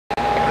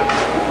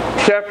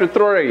Chapter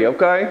 3,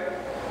 okay?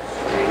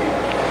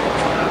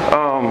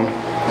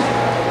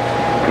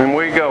 And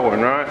we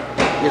going, right?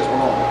 Yes, we're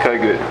on. Okay,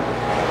 good.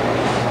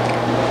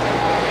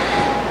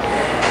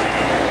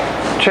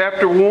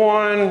 Chapter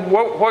 1,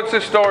 what's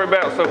this story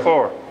about so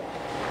far?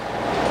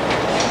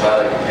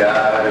 About a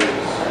guy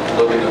who's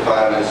looking to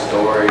find his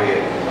story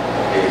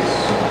and he's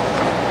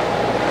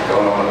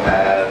going on a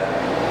path.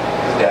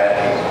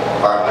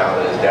 He's finding out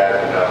that his dad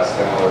went down a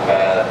similar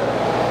path.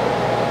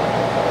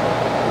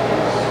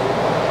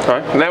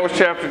 Right. And that was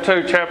chapter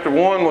 2. Chapter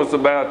 1 was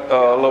about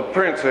a little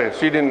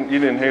princess. You didn't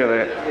hear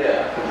that?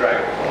 Yeah, the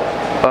Dragonfly.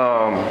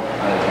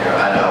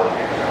 I know.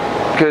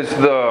 Because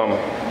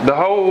the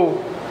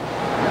whole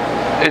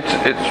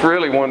it's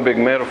really one big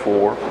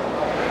metaphor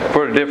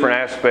for the different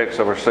aspects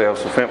of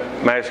ourselves,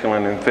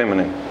 masculine and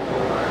feminine.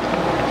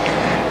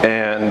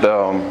 And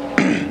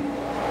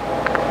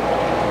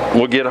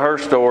we'll get her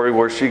story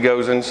where she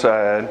goes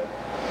inside,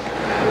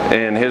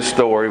 and his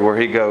story where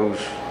he goes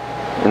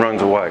and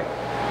runs away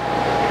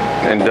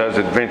and does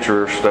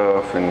adventurer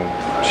stuff, and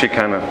she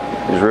kind of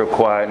is real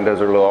quiet and does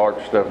her little art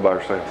stuff by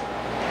herself.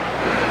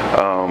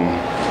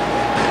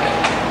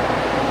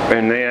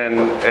 And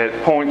then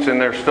at points in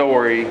their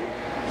story,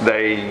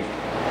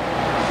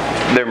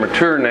 they're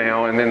mature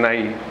now, and then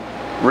they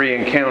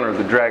re-encounter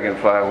the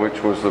dragonfly,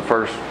 which was the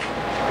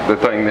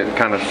thing that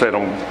kind of set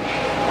them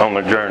on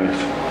their journeys.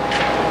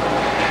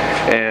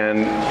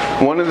 And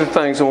one of the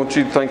things I want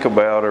you to think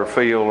about or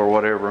feel or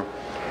whatever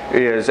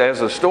is, as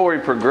the story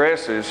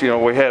progresses,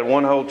 we had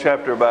one whole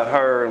chapter about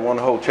her and one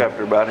whole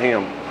chapter about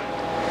him.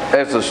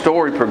 As the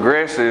story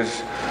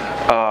progresses,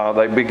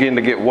 they begin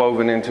to get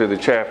woven into the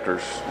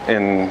chapters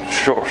in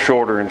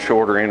shorter and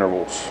shorter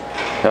intervals.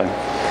 Okay?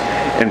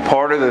 And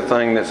part of the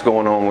thing that's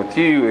going on with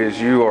you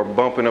is you are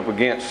bumping up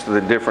against the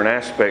different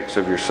aspects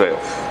of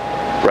yourself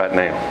right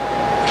now.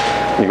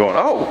 You're going,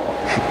 oh,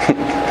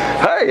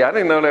 hey, I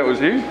didn't know that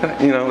was you.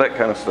 That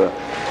kind of stuff.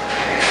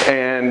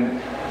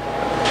 And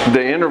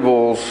the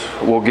intervals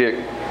will get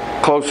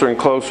closer and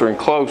closer and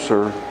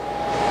closer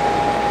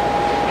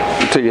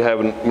until you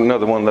have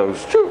another one of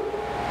those. Choo.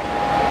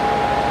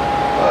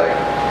 Like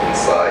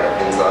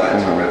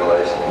insights and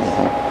revelations.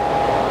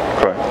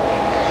 Mm-hmm. Okay.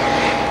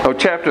 Oh,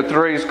 chapter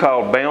 3 is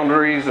called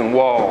Boundaries and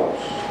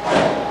Walls.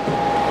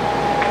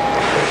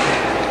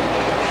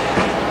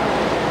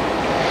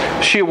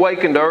 She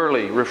awakened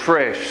early,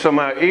 refreshed,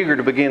 somehow eager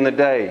to begin the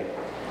day.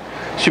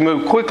 She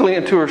moved quickly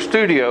into her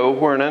studio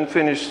where an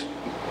unfinished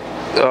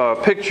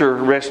picture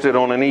rested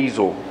on an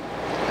easel.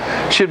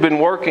 She had been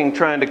working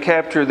trying to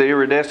capture the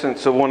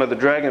iridescence of one of the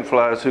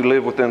dragonflies who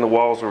lived within the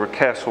walls of her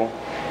castle.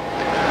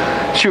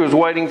 She was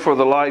waiting for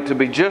the light to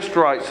be just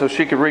right so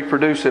she could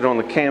reproduce it on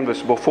the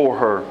canvas before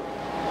her.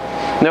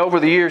 Now, over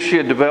the years, she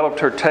had developed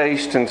her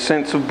taste and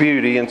sense of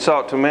beauty and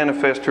sought to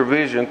manifest her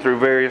vision through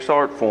various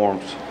art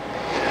forms.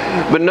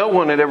 But no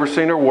one had ever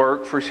seen her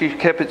work, for she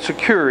kept it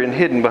secure and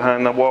hidden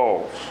behind the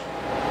walls.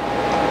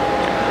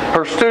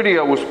 Her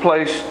studio was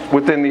placed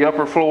within the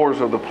upper floors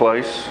of the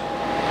place.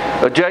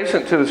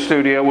 Adjacent to the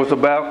studio was a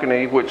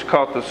balcony which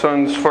caught the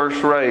sun's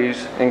first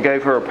rays and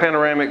gave her a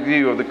panoramic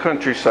view of the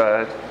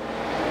countryside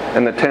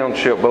and the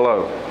township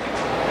below.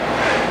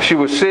 She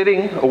was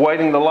sitting,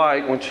 awaiting the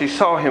light, when she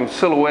saw him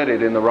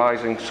silhouetted in the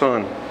rising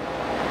sun.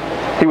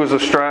 He was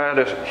astride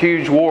a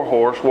huge war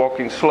horse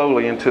walking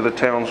slowly into the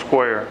town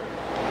square.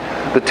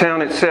 The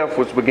town itself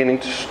was beginning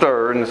to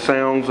stir, and the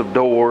sounds of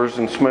doors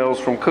and smells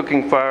from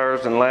cooking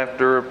fires and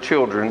laughter of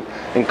children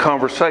and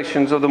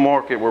conversations of the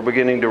market were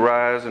beginning to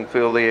rise and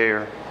fill the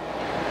air.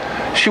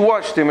 She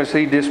watched him as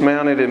he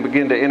dismounted and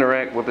began to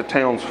interact with the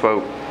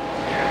townsfolk.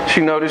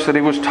 She noticed that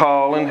he was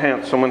tall and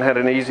handsome and had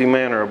an easy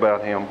manner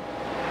about him.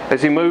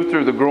 As he moved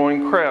through the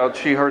growing crowd,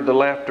 she heard the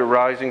laughter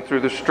rising through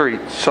the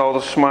streets, saw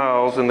the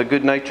smiles and the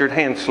good-natured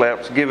hand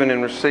slaps given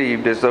and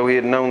received as though he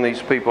had known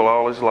these people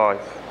all his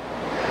life.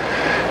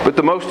 But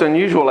the most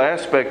unusual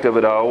aspect of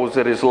it all was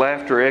that as his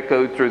laughter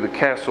echoed through the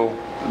castle,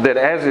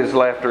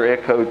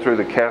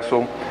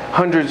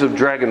 hundreds of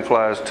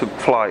dragonflies took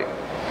flight,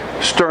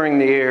 stirring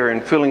the air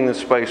and filling the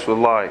space with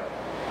light.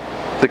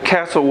 The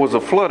castle was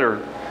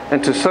aflutter,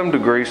 and to some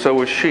degree so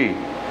was she.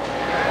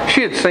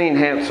 She had seen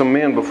handsome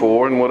men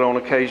before and would on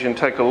occasion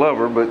take a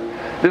lover, but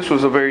this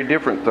was a very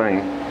different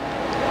thing.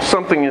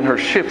 Something in her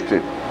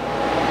shifted.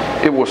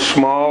 It was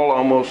small,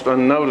 almost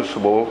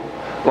unnoticeable,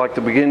 like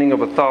the beginning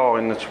of a thaw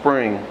in the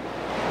spring.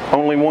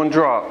 Only one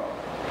drop,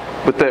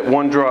 but that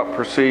one drop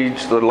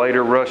precedes the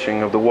later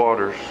rushing of the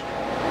waters.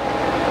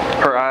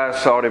 Her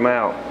eyes sought him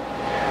out,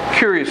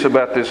 curious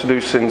about this new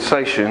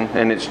sensation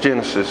and its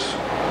genesis.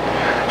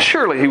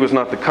 Surely he was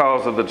not the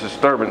cause of the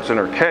disturbance in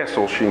her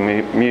castle, she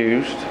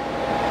mused.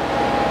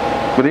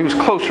 But he was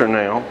closer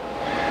now,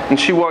 and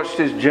she watched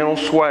his gentle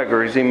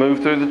swagger as he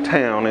moved through the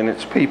town and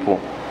its people.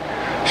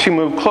 She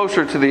moved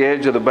closer to the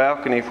edge of the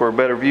balcony for a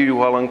better view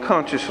while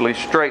unconsciously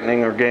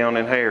straightening her gown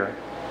and hair.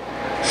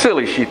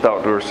 Silly, she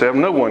thought to herself,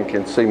 no one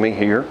can see me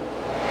here.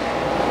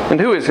 And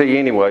who is he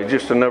anyway?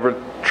 Just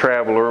another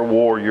traveler,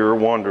 warrior,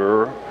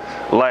 wanderer,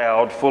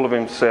 loud, full of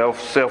himself,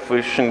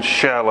 selfish and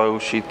shallow,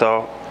 she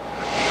thought.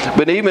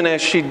 But even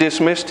as she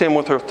dismissed him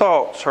with her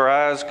thoughts, her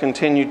eyes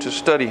continued to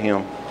study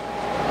him.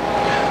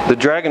 The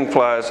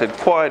dragonflies had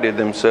quieted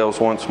themselves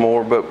once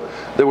more, but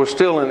there was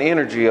still an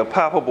energy, a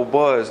palpable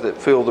buzz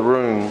that filled the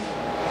room.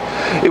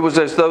 It was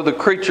as though the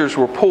creatures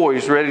were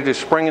poised, ready to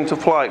spring into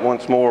flight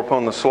once more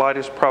upon the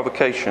slightest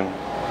provocation.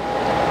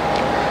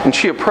 And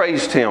she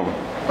appraised him,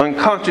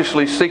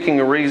 unconsciously seeking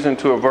a reason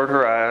to avert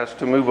her eyes,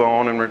 to move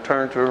on and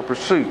return to her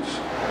pursuits.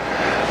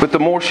 But the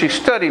more she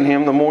studied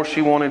him, the more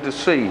she wanted to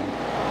see.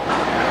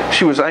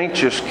 She was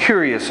anxious,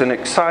 curious, and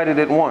excited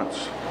at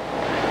once.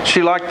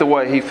 She liked the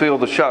way he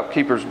filled the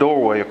shopkeeper's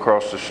doorway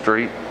across the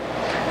street.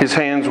 His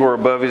hands were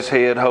above his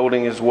head,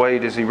 holding his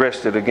weight as he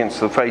rested against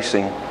the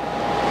facing.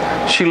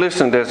 She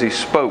listened as he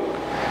spoke.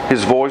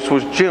 His voice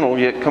was gentle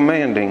yet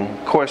commanding,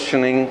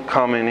 questioning,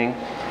 commenting,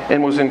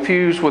 and was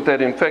infused with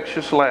that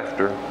infectious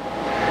laughter.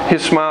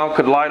 His smile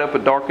could light up a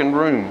darkened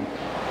room.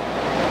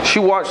 She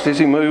watched as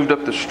he moved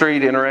up the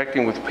street,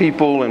 interacting with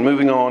people and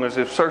moving on as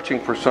if searching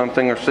for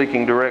something or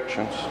seeking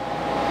directions.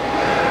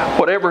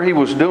 Whatever he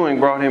was doing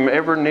brought him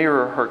ever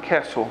nearer her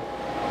castle,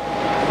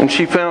 and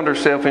she found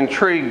herself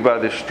intrigued by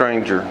this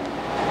stranger.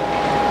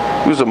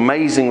 He was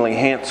amazingly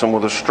handsome,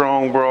 with a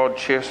strong, broad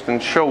chest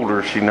and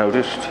shoulders, she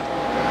noticed.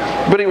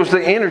 But it was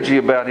the energy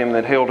about him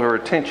that held her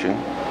attention.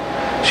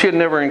 She had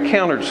never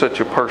encountered such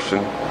a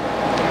person.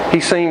 He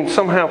seemed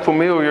somehow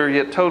familiar,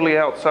 yet totally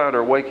outside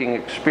her waking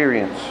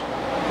experience.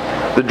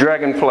 The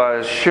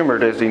dragonflies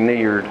shimmered as he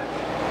neared.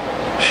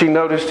 She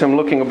noticed him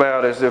looking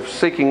about as if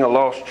seeking a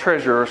lost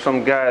treasure or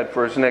some guide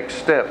for his next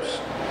steps.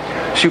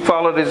 She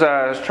followed his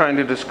eyes, trying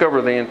to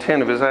discover the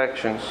intent of his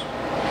actions.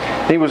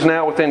 He was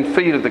now within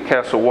feet of the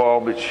castle wall,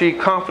 but she,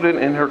 confident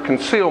in her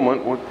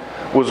concealment,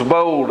 was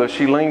bold as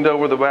she leaned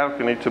over the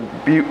balcony to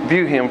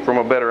view him from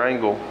a better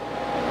angle.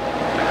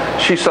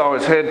 She saw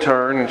his head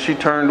turn, and she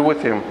turned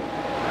with him.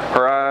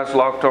 Her eyes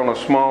locked on a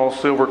small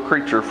silver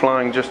creature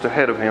flying just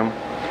ahead of him,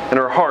 and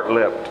her heart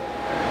leapt.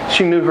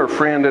 She knew her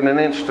friend in an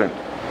instant.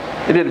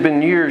 It had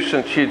been years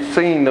since she had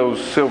seen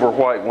those silver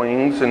white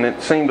wings, and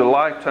it seemed a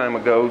lifetime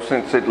ago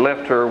since it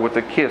left her with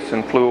a kiss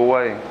and flew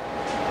away.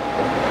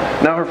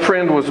 Now her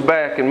friend was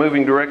back and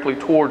moving directly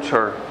towards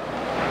her.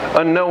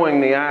 Unknowing,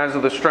 the eyes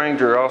of the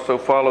stranger also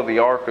followed the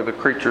arc of the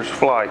creature's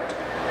flight.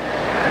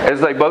 As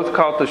they both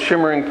caught the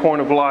shimmering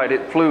point of light,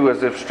 it flew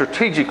as if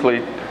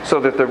strategically so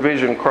that their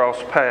vision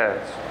crossed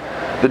paths.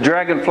 The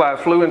dragonfly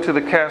flew into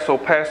the castle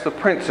past the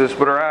princess,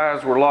 but her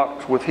eyes were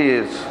locked with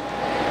his.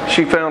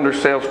 She found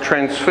herself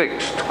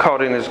transfixed,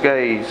 caught in his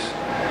gaze.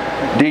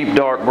 Deep,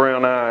 dark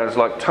brown eyes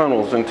like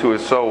tunnels into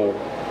his soul.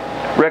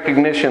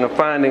 Recognition of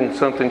finding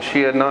something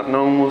she had not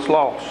known was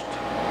lost.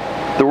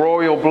 The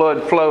royal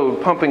blood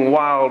flowed, pumping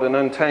wild and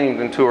untamed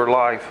into her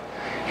life.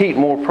 Heat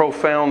more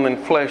profound than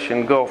flesh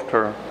engulfed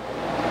her.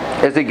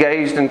 As he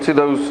gazed into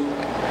those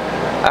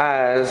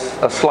eyes,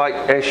 a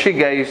slight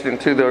shifting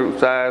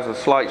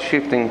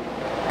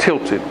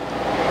tilted.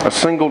 A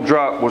single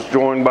drop was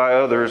joined by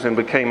others and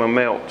became a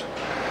melt.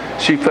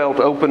 She felt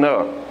open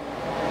up.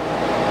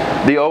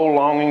 The old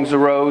longings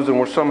arose and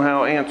were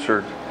somehow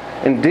answered.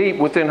 And deep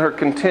within her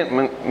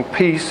contentment and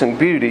peace and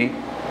beauty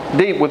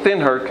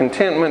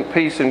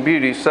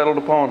settled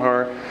upon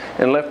her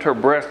and left her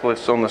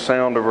breathless on the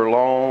sound of her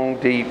long,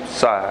 deep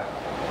sigh.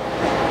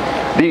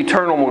 The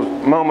eternal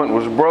moment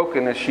was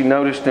broken as she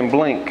noticed him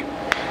blink,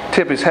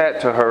 tip his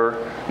hat to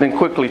her, then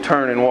quickly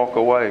turn and walk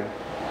away.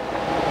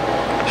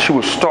 She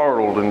was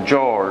startled and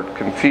jarred,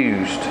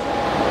 confused.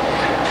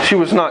 She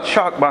was not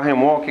shocked by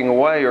him walking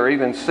away or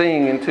even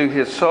seeing into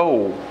his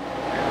soul.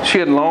 She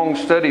had long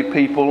studied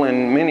people,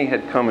 and many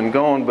had come and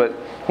gone, but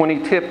when he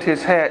tipped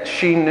his hat,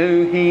 she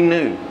knew he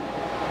knew.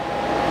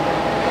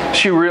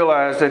 She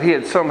realized that he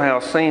had somehow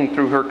seen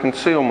through her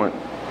concealment.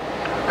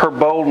 Her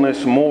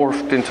boldness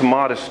morphed into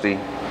modesty.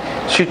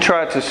 She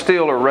tried to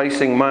still her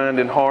racing mind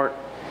and heart.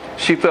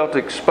 She felt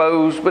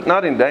exposed, but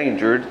not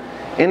endangered,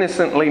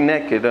 innocently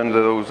naked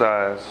under those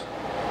eyes.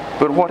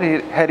 But what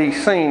had he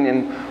seen,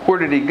 and where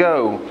did he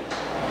go?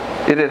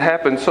 It had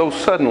happened so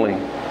suddenly.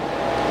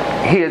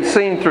 He had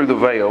seen through the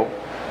veil,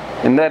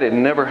 and that had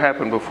never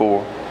happened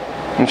before.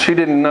 And she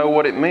didn't know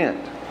what it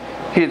meant.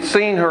 He had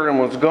seen her and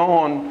was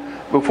gone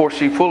before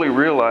she fully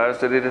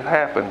realized that it had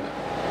happened.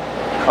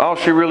 All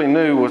she really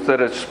knew was that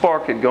a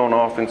spark had gone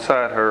off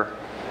inside her,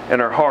 and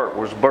her heart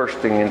was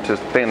bursting into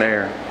thin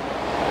air.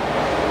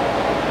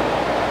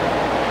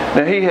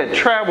 Now he had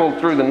traveled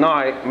through the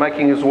night,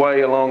 making his way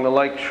along the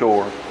lake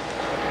shore.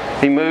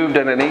 He moved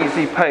at an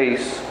easy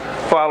pace,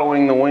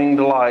 following the winged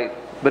light,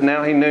 but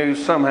now he knew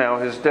somehow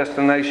his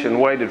destination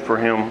waited for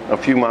him a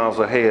few miles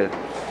ahead.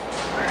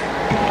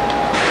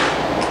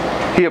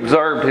 He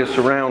observed his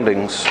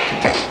surroundings.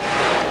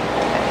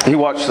 He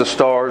watched the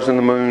stars and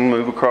the moon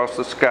move across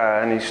the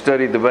sky, and he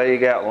studied the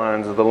vague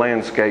outlines of the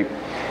landscape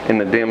in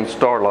the dim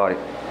starlight.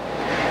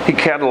 He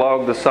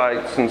cataloged the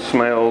sights and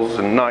smells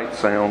and night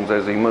sounds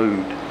as he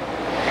moved.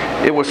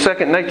 It was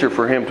second nature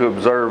for him to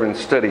observe and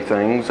study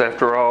things.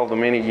 After all the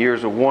many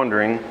years of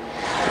wandering,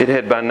 it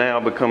had by now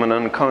become an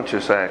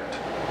unconscious act.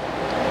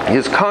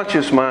 His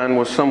conscious mind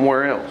was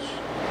somewhere else.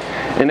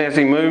 And as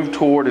he moved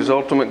toward his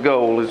ultimate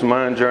goal, his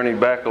mind journeyed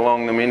back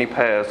along the many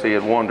paths he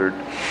had wandered.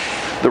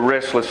 The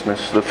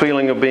restlessness, the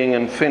feeling of being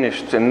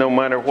unfinished, and no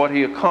matter what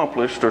he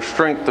accomplished or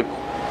strength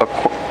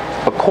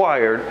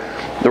acquired,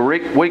 the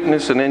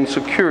weakness and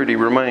insecurity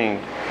remained.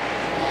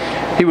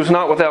 He was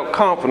not without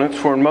confidence,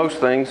 for in most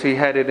things he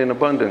had it in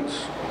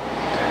abundance.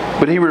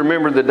 But he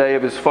remembered the day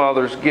of his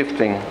father's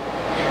gifting.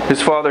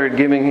 His father had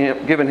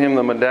given him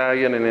the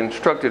medallion and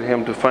instructed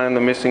him to find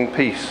the missing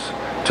piece,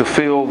 to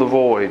fill the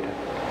void.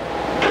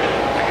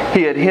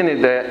 He had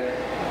hinted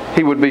that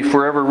he would be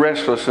forever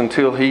restless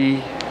until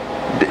he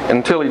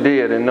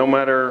did, and no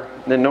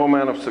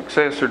amount of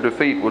success or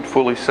defeat would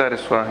fully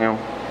satisfy him.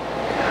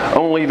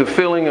 Only the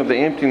feeling of the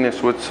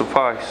emptiness would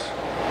suffice.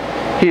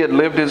 He had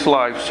lived his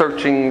life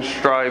searching,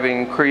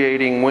 striving,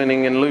 creating,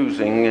 winning, and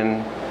losing,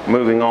 and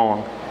moving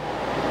on.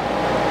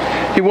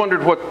 He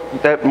wondered what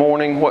the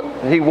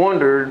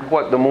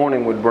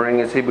morning would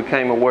bring as he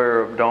became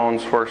aware of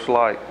dawn's first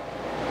light.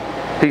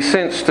 He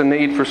sensed a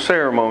need for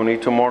ceremony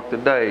to mark the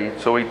day,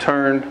 so he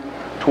turned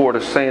toward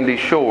a sandy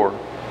shore.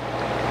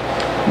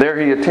 There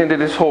he attended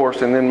his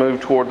horse and then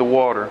moved toward the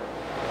water.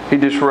 He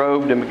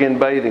disrobed and began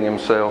bathing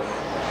himself.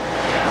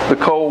 The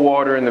cold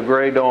water in the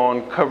gray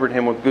dawn covered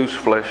him with goose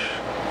flesh.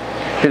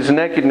 His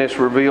nakedness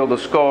revealed the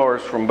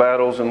scars from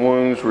battles and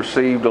wounds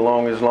received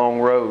along his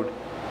long road.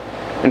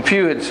 And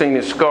few had seen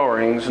his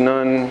scarrings,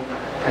 none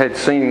had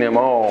seen them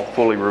all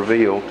fully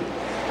revealed.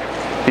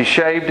 He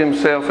shaved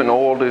himself and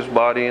oiled his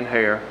body and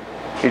hair.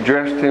 He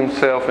dressed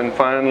himself in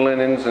fine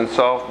linens and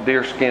soft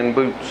deerskin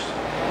boots.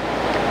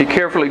 He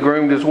carefully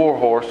groomed his war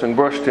horse and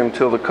brushed him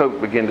till the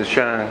coat began to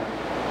shine.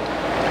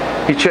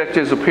 He checked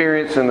his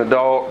appearance in the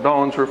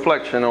dawn's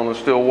reflection on the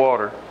still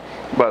water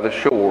by the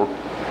shore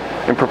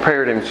and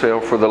prepared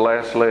himself for the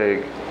last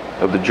leg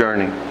of the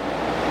journey.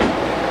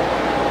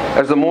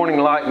 As the morning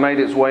light made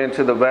its way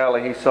into the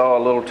valley, he saw a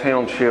little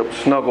township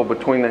snuggled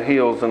between the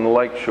hills and the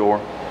lake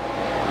shore.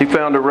 He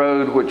found a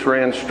road which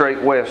ran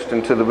straight west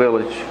into the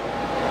village.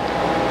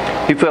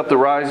 He felt the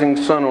rising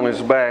sun on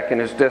his back, and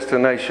his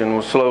destination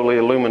was slowly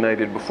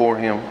illuminated before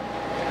him.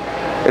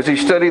 As he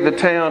studied the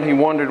town, he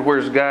wondered where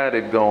his guide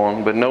had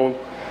gone, but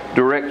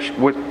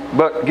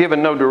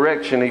given no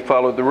direction, he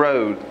followed the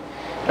road.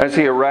 As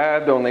he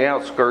arrived on the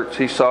outskirts,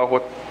 he saw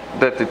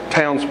that the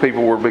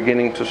townspeople were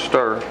beginning to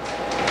stir.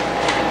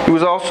 He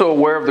was also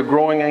aware of the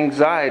growing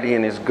anxiety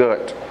in his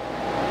gut.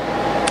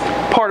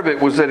 Part of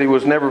it was that he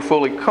was never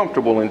fully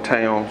comfortable in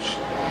towns.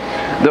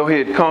 Though he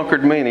had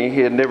conquered many, he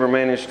had never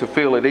managed to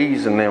feel at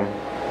ease in them.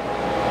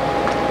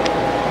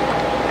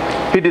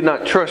 He did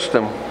not trust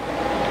them,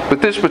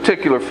 but this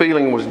particular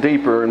feeling was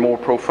deeper and more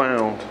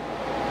profound,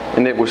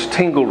 and it was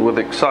tingled with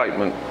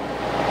excitement.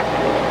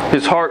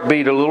 His heart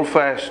beat a little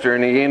faster,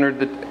 and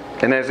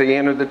as he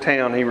entered the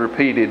town, he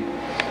repeated,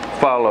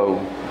 "Follow,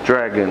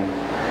 dragon,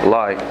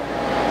 light,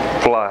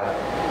 fly."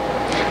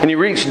 And he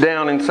reached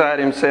down inside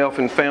himself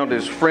and found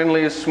his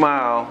friendliest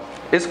smile.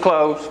 "It's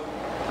closed.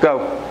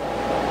 Go.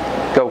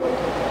 Go.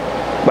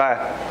 Bye."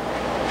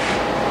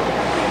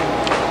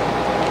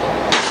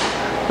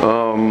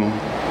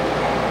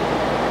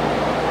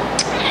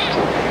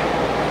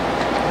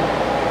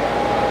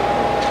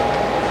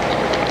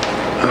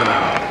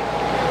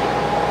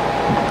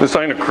 This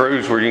ain't a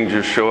cruise where you can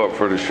just show up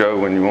for the show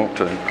when you want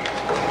to.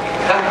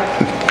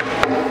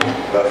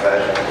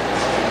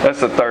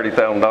 That's a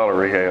 $30,000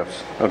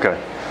 rehabs. Okay.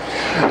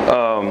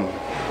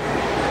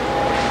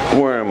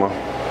 Where am I?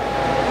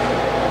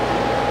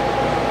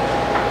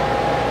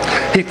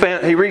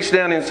 He reached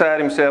down inside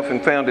himself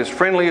and found his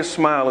friendliest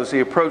smile as he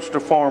approached a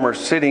farmer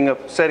setting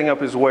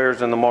up his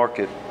wares in the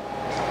market.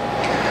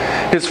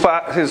 His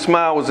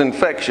smile was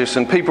infectious,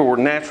 and people were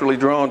naturally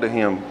drawn to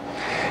him.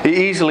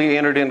 He easily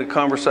entered into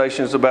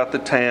conversations about the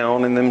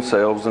town and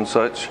themselves and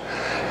such.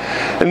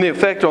 And the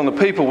effect on the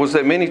people was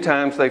that many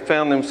times they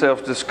found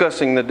themselves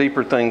discussing the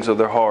deeper things of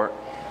their heart.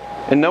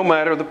 And no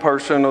matter the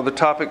person or the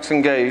topics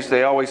engaged,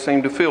 they always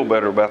seemed to feel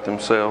better about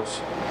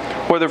themselves.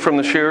 Whether from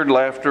the shared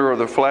laughter or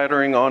the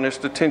flattering,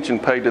 honest attention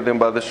paid to them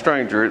by the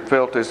stranger, it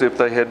felt as if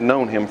they had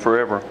known him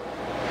forever.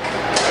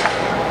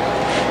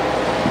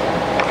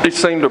 It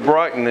seemed to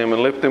brighten them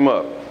and lift them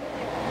up.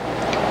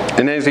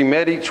 And as he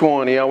met each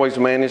one, he always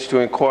managed to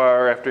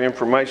inquire after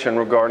information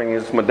regarding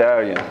his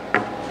medallion.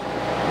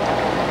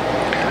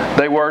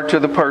 They were, to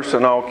the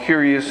person, all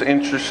curious,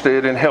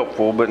 interested, and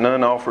helpful, but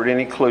none offered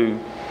any clue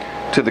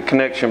to the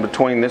connection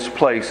between this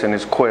place and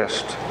his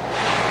quest.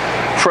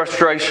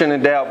 Frustration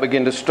and doubt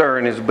began to stir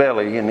in his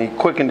belly, and he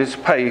quickened his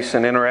pace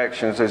and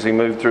interactions as he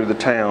moved through the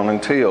town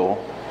until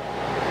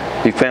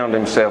he found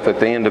himself at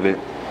the end of it.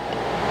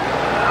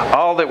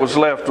 All that was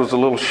left was a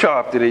little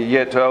shop that he had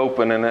yet to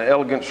open and an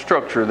elegant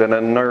structure that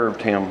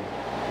unnerved him.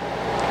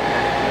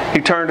 He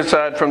turned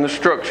aside from the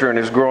structure in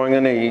his growing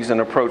unease and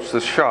approached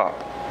the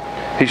shop.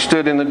 He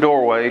stood in the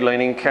doorway,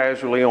 leaning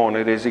casually on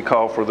it as he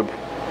called for the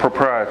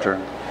proprietor.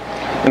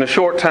 In a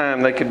short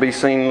time they could be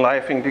seen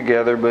laughing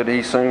together, but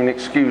he soon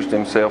excused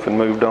himself and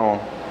moved on.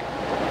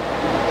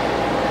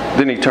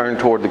 Then he turned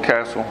toward the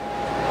castle.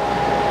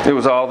 It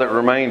was all that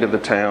remained of the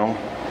town.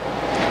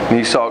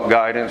 He sought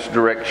guidance,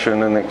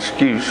 direction, and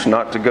excuse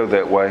not to go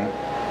that way.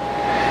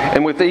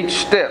 And with each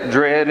step,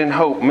 dread and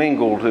hope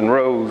mingled and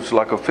rose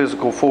like a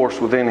physical force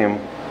within him.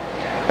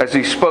 As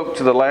he spoke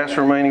to the last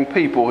remaining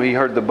people, he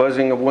heard the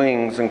buzzing of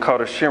wings and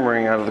caught a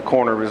shimmering out of the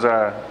corner of his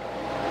eye.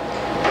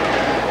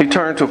 He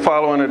turned to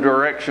follow in a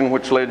direction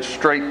which led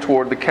straight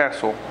toward the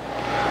castle.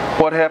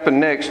 What happened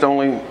next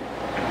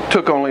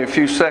took only a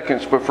few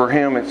seconds, but for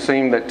him it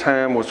seemed that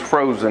time was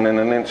frozen in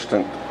an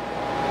instant.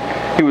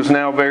 He was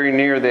now very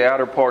near the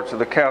outer parts of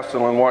the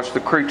castle and watched the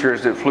creature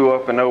as it flew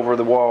up and over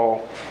the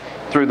wall,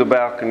 through the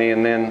balcony,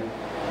 and then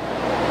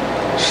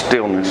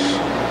stillness.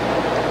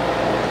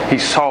 He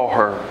saw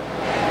her.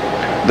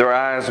 Their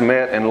eyes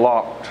met and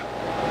locked.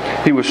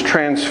 He was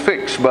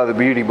transfixed by the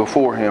beauty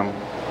before him.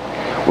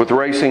 With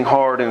racing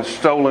heart and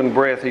stolen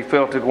breath, he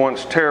felt at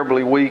once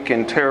terribly weak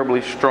and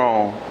terribly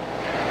strong.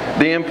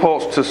 The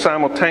impulse to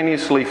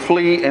simultaneously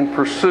flee and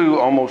pursue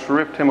almost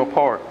ripped him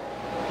apart.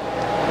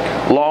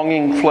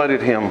 Longing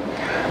flooded him.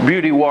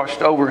 Beauty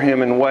washed over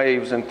him in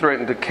waves and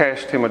threatened to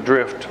cast him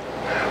adrift.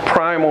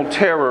 Primal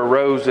terror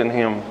rose in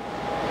him.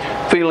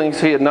 Feelings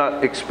he had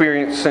not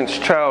experienced since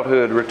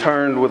childhood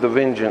returned with a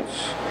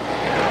vengeance.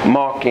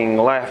 Mocking,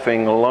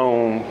 laughing,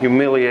 alone,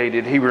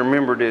 humiliated, he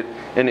remembered it,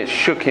 and it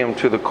shook him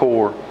to the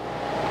core.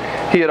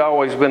 He had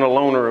always been a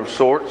loner of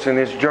sorts, and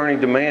his journey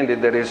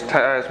demanded that his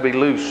ties be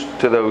loose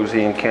to those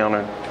he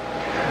encountered.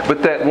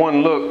 But that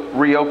one look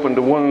reopened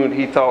a wound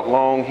he thought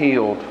long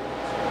healed.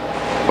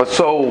 A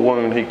soul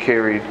wound he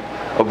carried,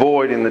 a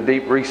void in the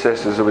deep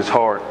recesses of his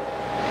heart.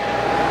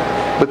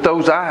 But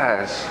those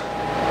eyes,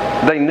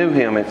 they knew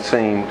him, it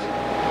seemed,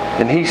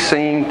 and he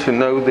seemed to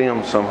know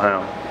them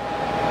somehow.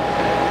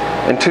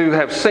 And to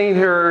have seen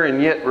her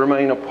and yet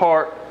remain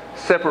apart,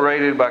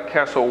 separated by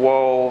castle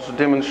walls,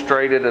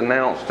 demonstrated,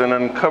 announced, and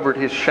uncovered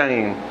his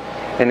shame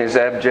and his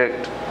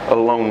abject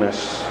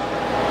aloneness.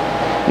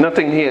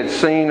 Nothing he had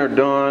seen or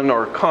done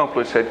or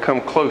accomplished had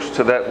come close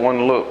to that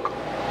one look.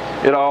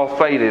 It all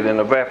faded and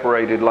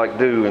evaporated like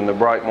dew in the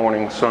bright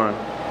morning sun.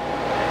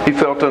 He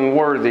felt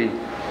unworthy,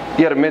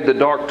 yet amid the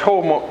dark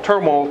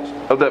turmoil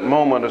of that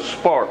moment, a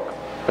spark,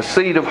 a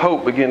seed of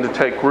hope began to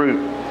take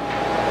root.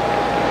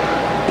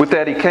 With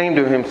that he came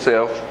to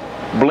himself,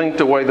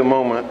 blinked away the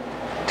moment,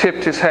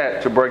 tipped his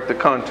hat to break the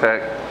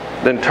contact,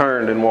 then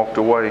turned and walked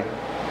away.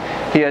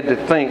 He had to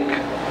think,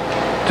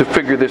 to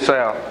figure this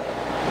out.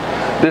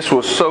 This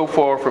was so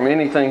far from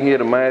anything he had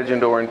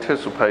imagined or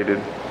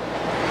anticipated.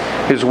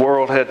 His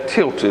world had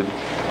tilted,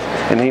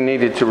 and he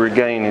needed to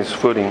regain his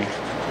footing.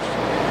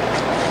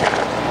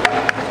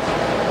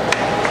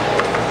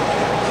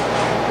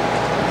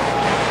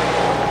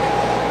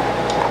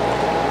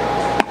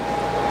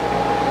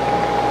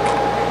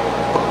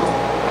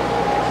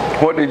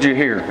 What did you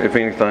hear, if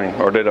anything,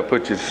 or did I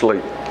put you to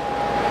sleep?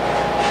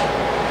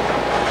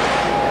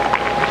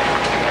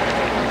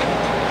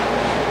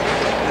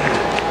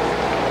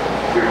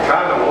 You're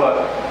kind of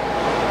what?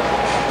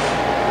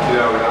 You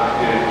know,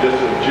 just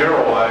in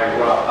general way,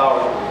 what I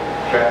thought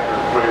chapter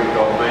 3 was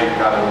going to be,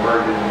 kind of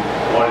merging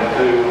 1 and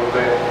 2 a little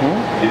bit.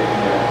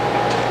 Getting there.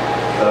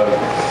 So,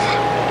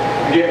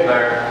 getting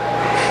there.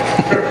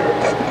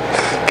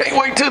 Can't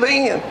wait till the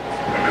end.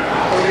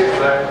 We'll get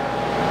there.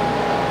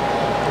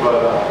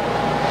 But,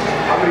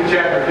 how many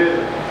chapters is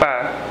it?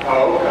 5.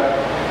 Oh, okay.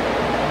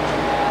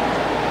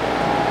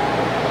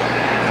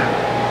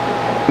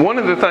 One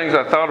of the things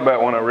I thought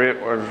about when I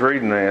was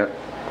reading that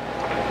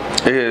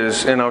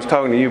is, and I was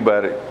talking to you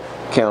about it,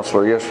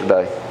 Counselor,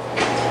 yesterday,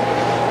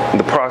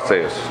 the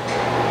process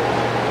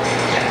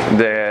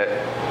that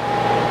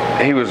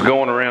he was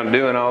going around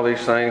doing all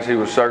these things, he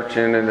was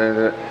searching,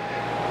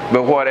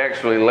 but what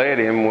actually led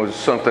him was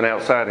something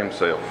outside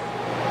himself.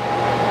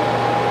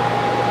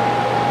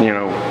 You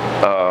know,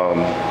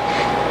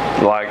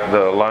 like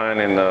the line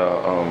in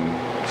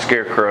the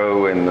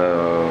Scarecrow and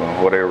the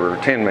whatever,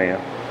 Tin Man.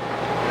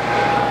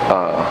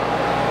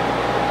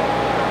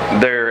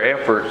 Their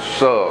efforts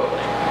sucked,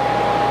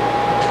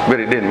 but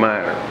it didn't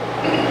matter.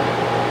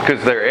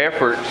 Because their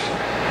efforts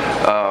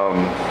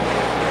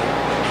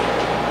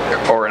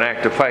are an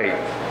act of faith.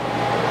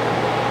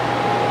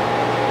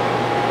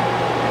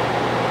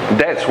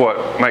 That's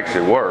what makes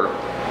it work,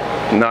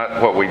 not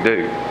what we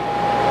do.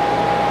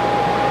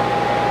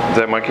 Does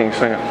that make any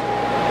sense?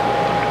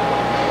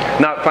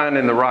 Not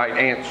finding the right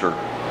answer,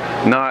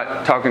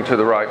 not talking to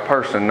the right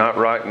person, not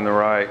writing the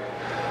right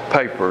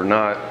paper,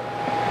 not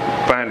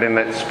finding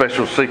that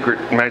special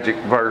secret magic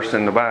verse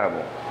in the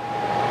Bible.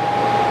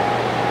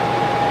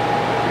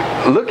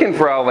 Looking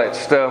for all that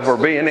stuff or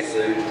being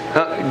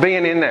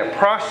in that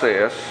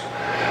process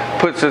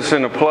puts us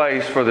in a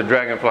place for the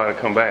dragonfly to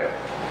come back.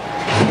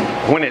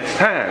 When it's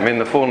time, in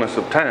the fullness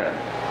of time.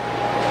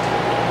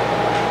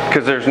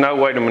 Because there's no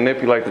way to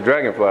manipulate the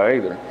dragonfly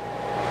either.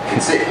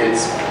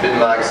 It's been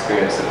my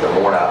experience that the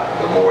more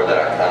that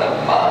I kind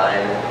of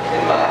mine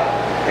in my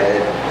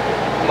head,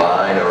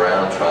 mine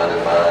around trying to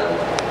find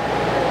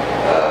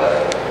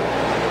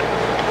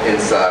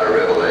insider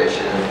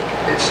revelation,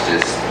 it's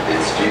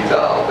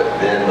futile. But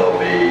then there'll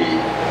be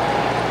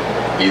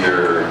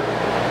either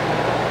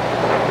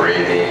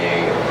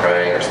breathing or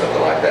praying or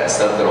something like that,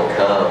 something will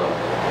come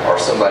or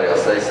somebody will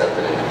say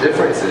something. And the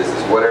difference is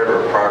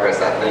whatever progress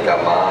I think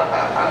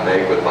I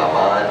make with my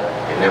mind,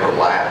 it never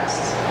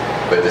lasts.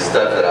 But the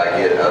stuff that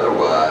I get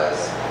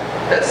otherwise,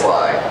 that's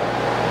like,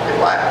 it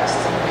lasts.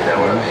 You know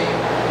what I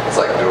mean? It's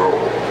like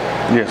durable.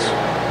 Yes.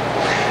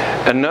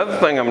 Another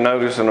thing I'm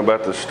noticing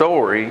about the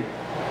story,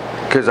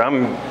 because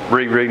I'm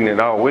rereading it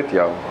all with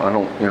y'all, I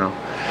don't,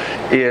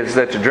 is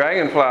that the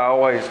dragonfly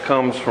always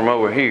comes from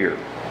over here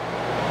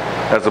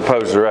as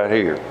opposed to right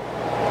here.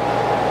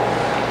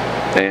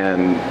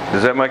 And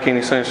does that make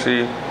any sense to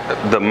you?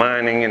 The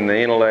mining and the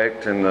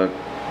intellect and the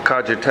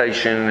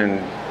cogitation,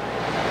 and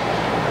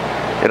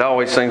it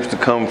always seems to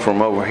come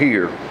from over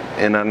here.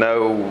 And I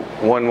know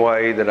one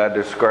way that I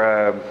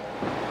describe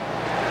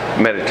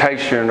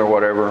meditation or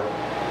whatever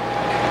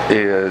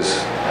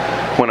is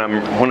when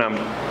I'm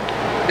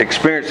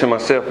experiencing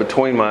myself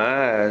between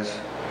my eyes,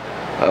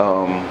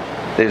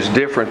 is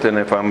different than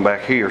if I'm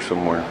back here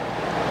somewhere.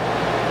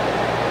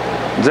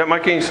 Does that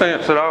make any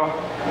sense at all?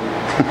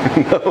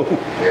 No.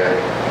 Yeah.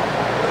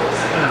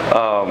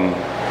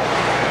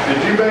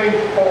 Did you mean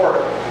for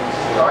it?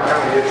 I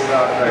kind of get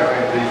sidetracked. I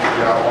ain't deep with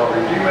y'all.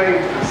 Did you mean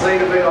it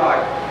seemed to be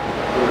like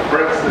when the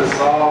princess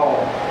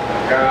saw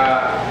the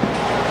guy,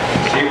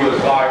 she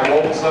was like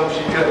wanting something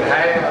she couldn't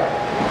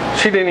have?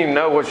 She didn't even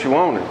know what she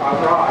wanted.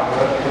 I'm right,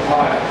 but it was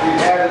like she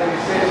had, as you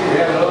said, she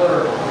had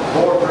another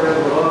boyfriend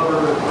or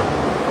lover,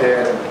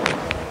 and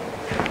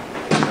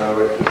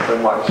it just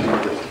seemed like she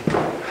just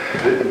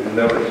didn't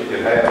know that she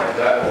could have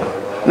that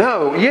one.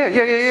 No,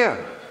 yeah.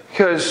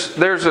 Because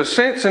there's a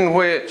sense in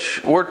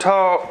which we're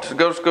taught to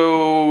go to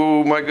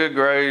school, make good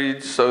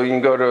grades, so you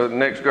can go to the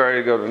next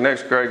grade, go to the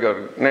next grade, go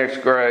to the next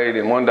grade,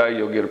 and one day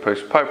you'll get a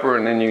piece of paper,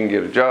 and then you can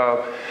get a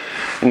job.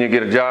 And you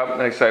get a job, and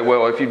they say,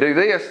 well, if you do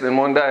this, then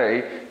one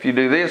day, if you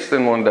do this,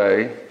 then one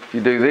day, if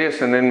you do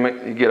this, and then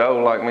you get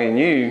old like me and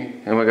you,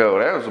 and we go,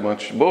 that was a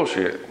bunch of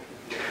bullshit.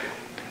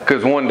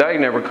 Because one day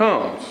never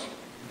comes,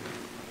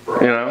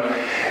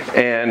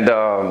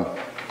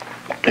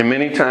 and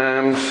many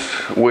times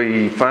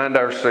we find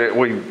ourselves,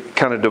 we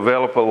kind of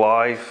develop a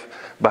life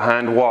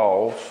behind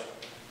walls.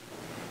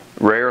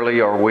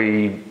 Rarely are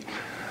we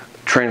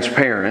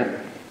transparent.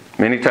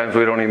 Many times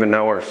we don't even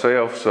know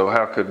ourselves, so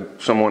how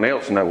could someone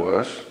else know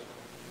us?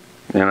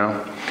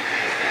 And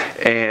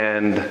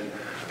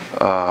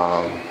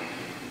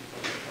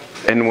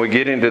we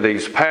get into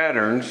these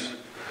patterns,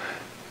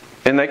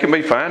 and they can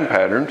be fine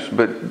patterns,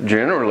 but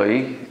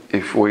generally,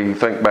 if we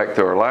think back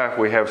to our life,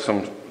 we have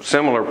some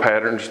similar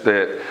patterns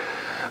that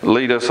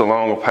lead us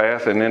along a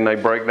path, and then they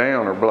break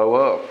down or blow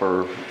up,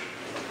 or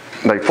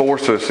they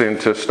force us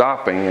into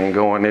stopping and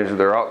going,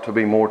 there ought to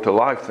be more to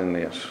life than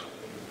this.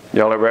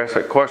 Y'all ever ask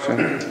that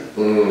question?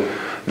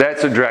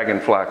 That's a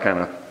dragonfly kind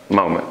of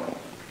moment.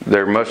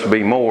 There must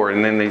be more,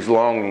 and then these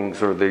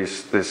longings or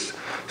this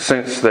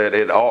sense that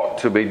it ought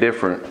to be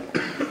different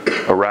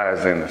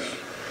arise in us.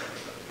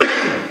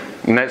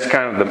 And that's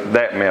kind of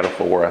that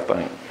metaphor, I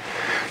think.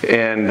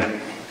 And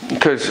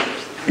because,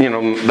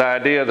 the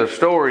idea of the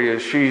story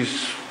is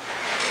she's,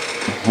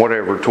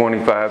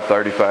 25,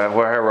 35,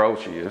 however old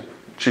she is.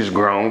 She's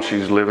grown,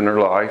 she's living her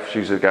life,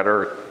 she's got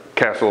her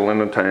castle in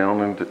the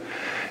town,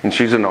 and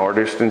she's an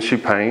artist, and she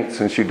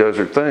paints, and she does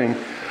her thing,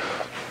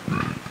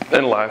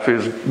 and life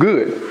is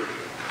good.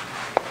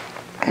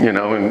 And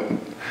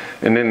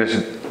then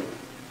this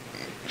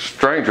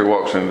stranger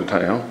walks into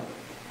town,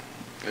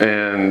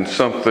 and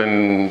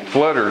something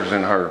flutters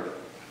in her.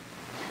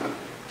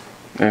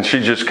 And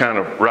she just kind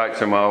of writes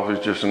him off as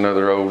just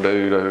another old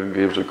dude who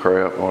gives a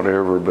crap,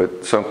 whatever,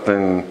 but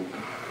something,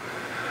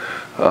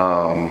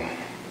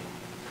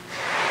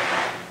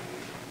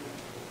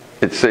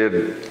 it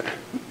said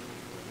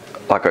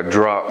like a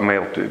drop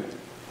melted.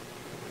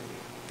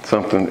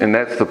 Something, and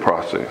that's the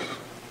process,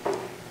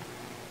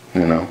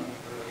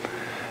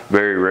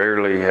 Very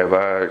rarely have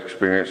I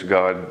experienced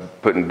God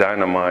putting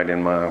dynamite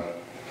in my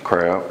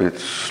crap.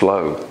 It's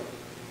slow,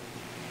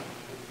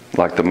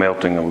 like the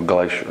melting of a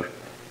glacier.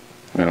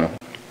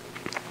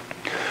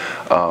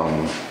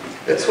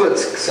 That's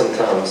what's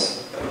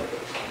sometimes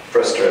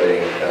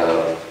frustrating.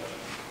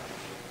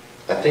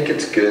 I think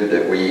it's good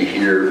that we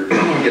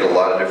get a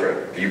lot of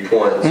different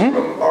viewpoints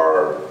from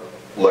our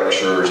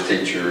lecturers,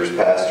 teachers,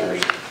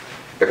 pastors,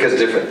 because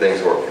different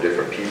things work for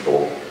different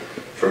people.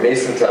 For me,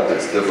 sometimes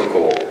it's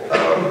difficult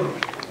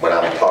when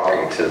I'm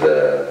talking to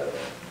the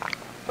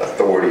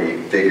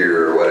authority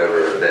figure or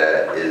whatever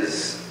that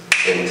is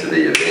into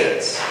the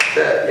events,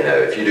 that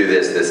if you do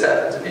this, this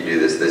happens. If you do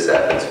this, this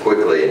happens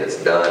quickly, and it's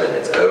done and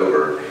it's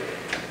over.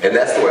 And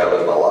that's the way I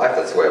live my life.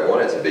 That's the way I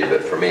want it to be.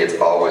 But for me, it's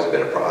always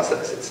been a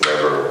process. It's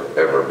never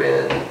ever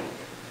been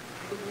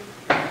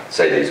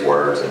say these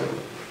words and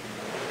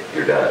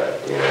you're done.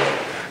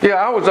 Yeah,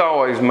 I was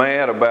always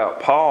mad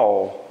about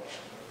Paul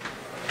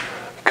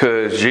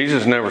because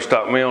Jesus never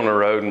stopped me on the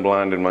road and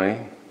blinded me.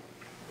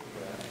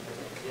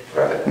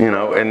 Right.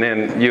 And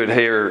then you'd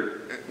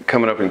hear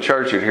coming up in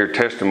church, you'd hear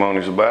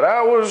testimonies about,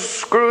 I was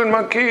screwing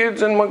my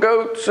kids and my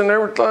goats and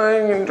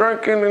everything and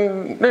drinking,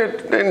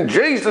 and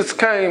Jesus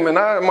came and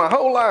my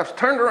whole life's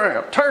turned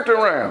around.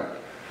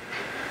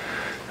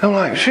 I'm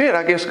like, shit,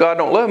 I guess God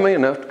don't love me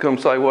enough to come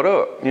say what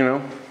up, You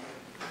know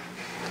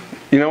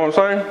what I'm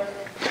saying?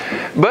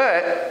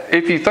 But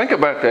if you think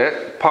about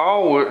that,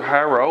 Paul,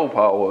 however old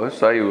Paul was,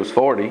 say he was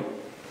 40,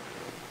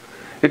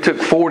 it took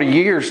 40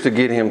 years to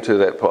get him to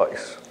that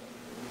place.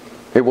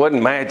 It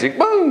wasn't magic,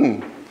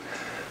 boom.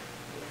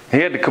 He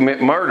had to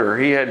commit murder.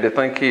 He had to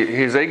think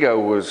his ego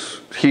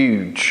was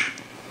huge.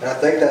 And I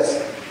think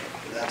that's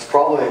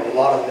probably a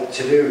lot of it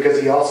to do,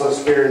 because he also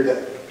experienced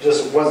that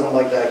just wasn't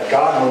like that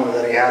God moment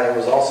that he had. It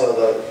was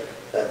also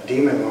that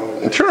demon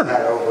moment that he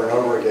had over and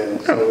over again.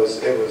 So it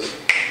was.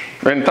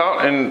 And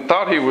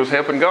thought he was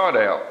helping God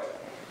out.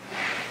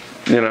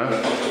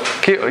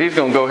 He's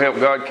going to go help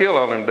God kill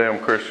all them damn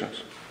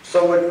Christians.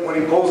 So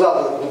when he pulls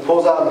out and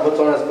puts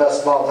on his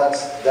best smile,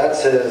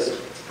 that's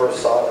his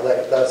persona.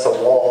 That's a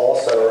wall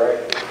also, right?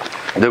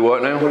 Do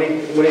what now? When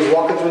he's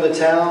walking through the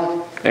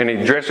town and he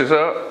dresses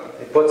up.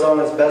 He puts on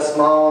his best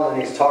smile and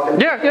he's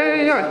talking. Yeah.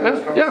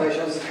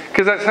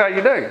 Because that's how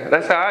you do.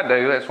 That's how I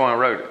do. That's why I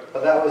wrote it.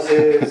 But that was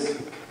his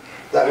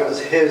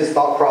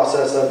thought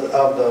process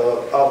of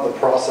the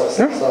process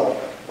itself.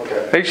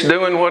 Okay. He's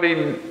doing what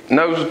he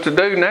knows to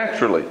do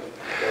naturally,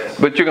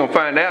 but you're gonna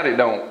find out he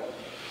don't.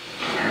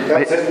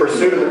 That's his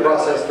pursuit of the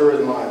process through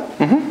his mind.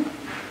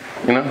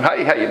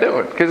 Hey, how you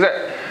doing? Because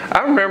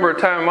I remember a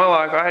time in my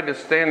life I had to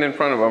stand in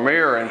front of a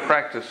mirror and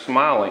practice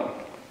smiling.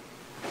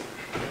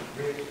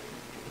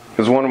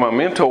 Because one of my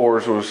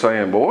mentors was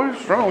saying, "Boy,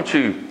 what's wrong with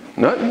you?"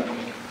 Nothing.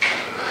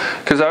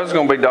 Because I was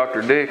going to be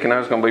Dr. Dick and I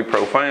was going to be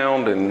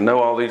profound and know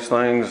all these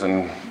things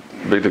and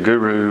be the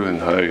guru and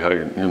hey,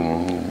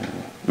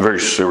 very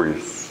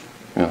serious.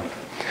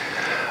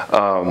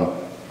 And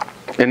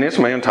this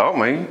man taught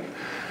me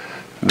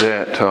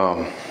that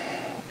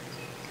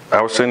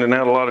I was sending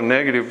out a lot of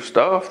negative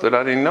stuff that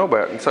I didn't know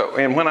about.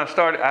 And when I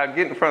started, I'd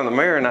get in front of the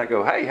mirror and I'd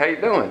go, "Hey, how you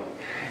doing?"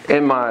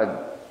 And my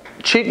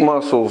cheek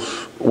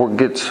muscles would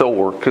get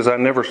sore because I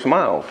never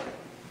smiled.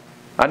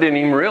 I didn't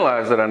even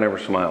realize that I never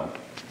smiled.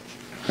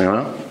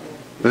 Does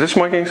this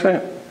make any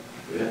sense?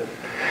 Yeah.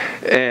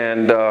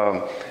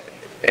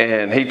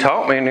 And he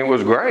taught me, and it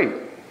was great.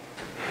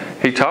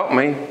 He taught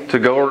me to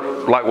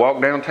go walk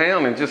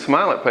downtown and just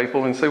smile at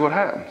people and see what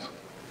happens.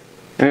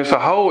 And it's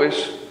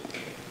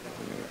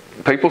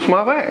people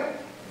smile back.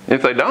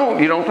 If they don't,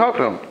 you don't talk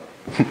to them.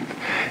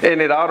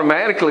 And it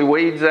automatically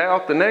weeds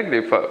out the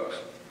negative folks.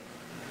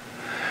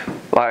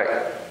 Like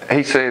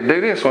he said,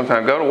 do this one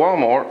time, go to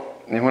Walmart,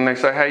 and when they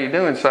say, "How you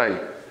doing?" say,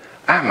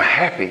 "I'm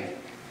happy."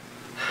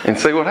 And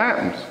see what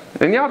happens.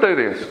 And y'all do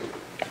this.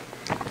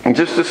 And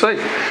just to see.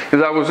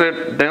 Because I was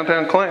at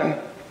downtown Clinton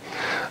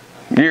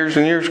years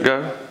and years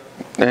ago.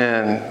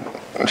 And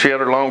she had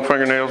her long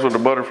fingernails with the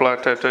butterfly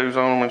tattoos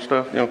on them and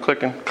stuff.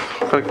 Clicking.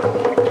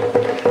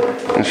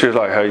 And she was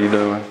like, "How you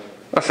doing?"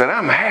 I said,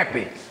 "I'm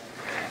happy."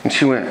 And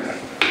she went,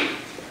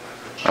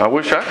 "I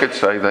wish I could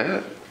say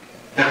that."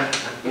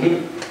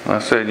 I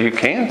said, "You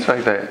can say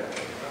that.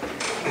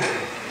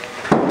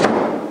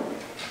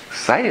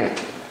 Say it."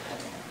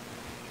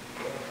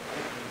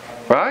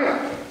 Right?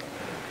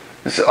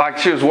 It's like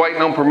she was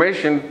waiting on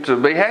permission to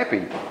be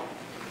happy.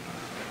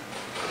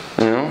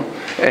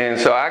 And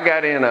so I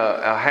got in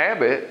a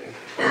habit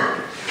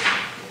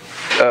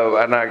of,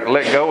 and I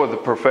let go of the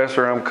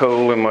professor, I'm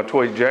cool, and my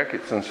tweed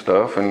jackets and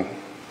stuff, and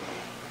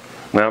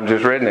now I'm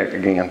just redneck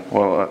again.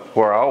 Well,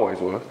 where I always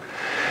was.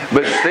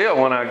 But still,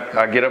 when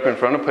I get up in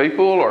front of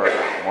people or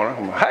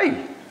hey,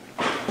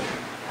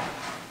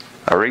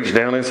 I reach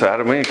down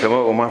inside of me and come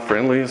up with my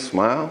friendliest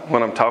smile.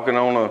 When I'm talking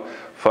on a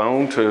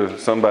phone to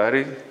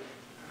somebody,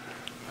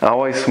 I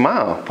always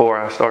smile before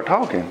I start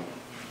talking.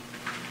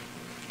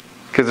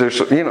 Because there's,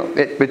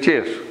 but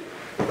yes.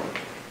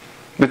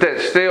 But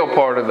that's still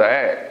part of the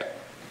act.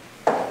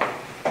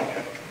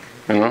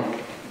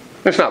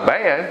 It's not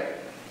bad.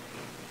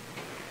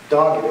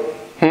 Don't get it.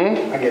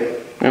 I get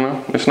it.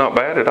 It's not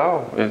bad at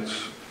all.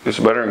 It's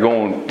better than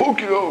going,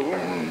 "Fuck you."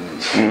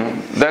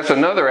 That's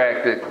another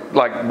act that,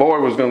 like, Boy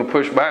was going to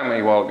push by me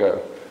a while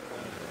ago.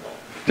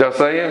 Did y'all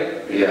see him?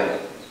 Yeah.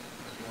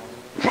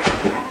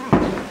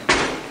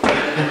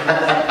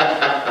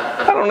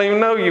 I don't even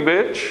know you,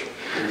 bitch.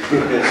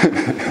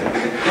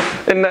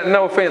 And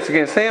no offense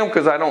against him,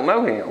 because I don't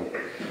know him.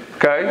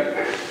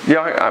 Okay?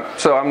 Yeah.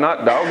 So I'm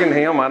not dogging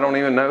him. I don't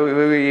even know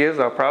who he is.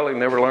 I'll probably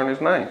never learn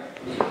his name.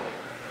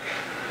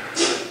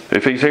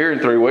 If he's here in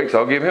 3 weeks,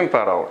 I'll give him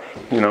 $5.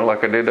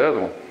 Like I did the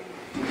other one.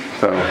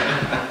 So.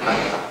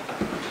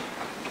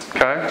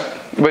 Okay?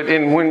 But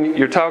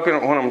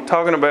when I'm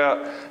talking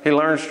about, he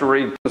learns to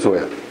read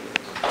with.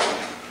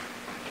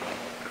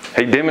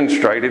 He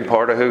demonstrated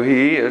part of who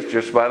he is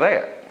just by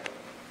that.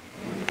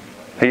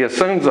 He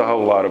assumes a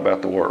whole lot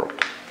about the world.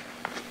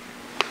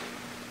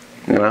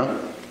 Y'all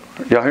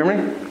hear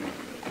me?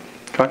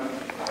 Okay.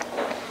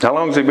 How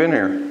long has he been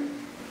here?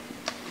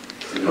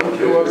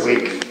 2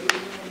 weeks.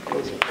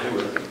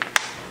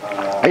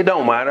 It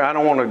don't matter. I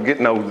don't want to get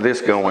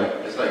this going.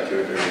 It's like 2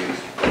 or 3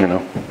 weeks. You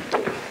know,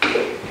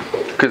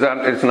 because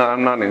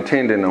I'm not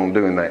intending on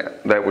doing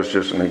that. That was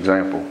just an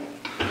example.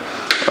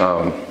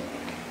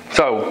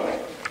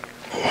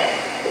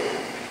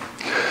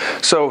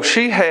 So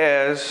she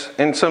has,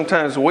 and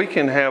sometimes we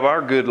can have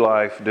our good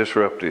life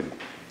disrupted.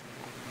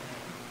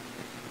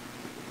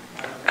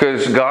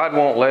 Because God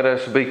won't let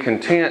us be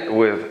content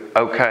with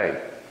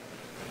okay.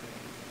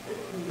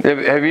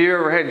 Have you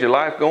ever had your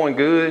life going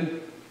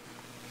good?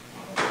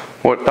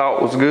 What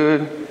thought was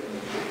good?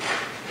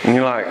 And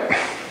you're like,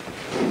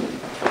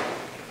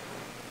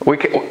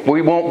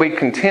 we won't be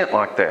content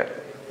like that.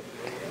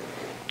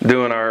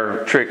 Doing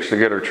our tricks to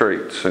get our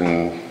treats.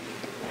 And,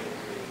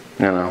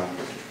 you know,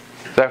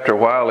 after a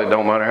while it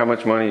don't matter how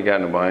much money you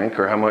got in the bank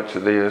or how much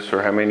of this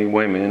or how many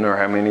women or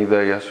how many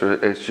this. Or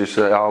it's just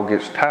it all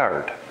gets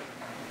tired.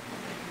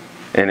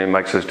 And it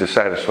makes us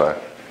dissatisfied.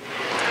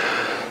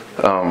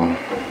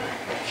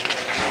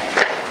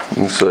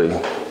 Let's see.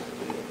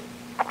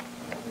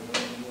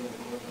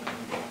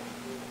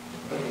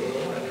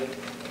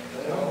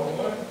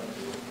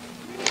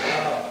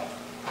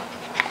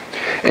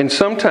 And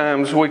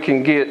sometimes we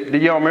can get, do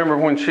y'all remember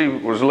when she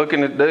was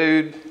looking at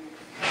dude?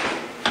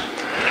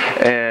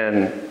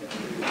 And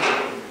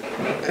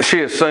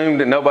she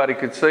assumed that nobody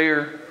could see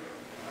her?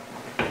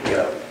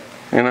 Yeah.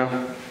 You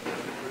know?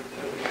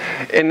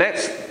 And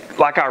that's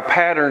like our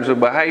patterns of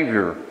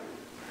behavior.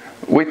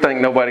 We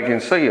think nobody can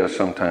see us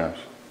sometimes.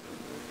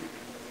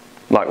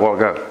 Like what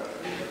go?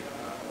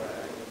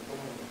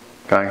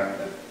 Okay?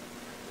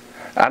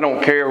 I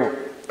don't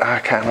care, I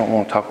kind of don't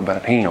want to talk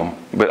about him,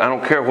 but I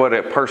don't care what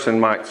that person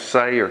might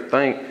say or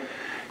think.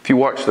 If you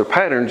watch their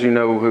patterns, you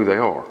know who they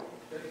are.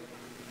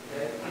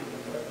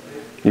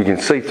 You can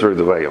see through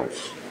the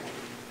veils.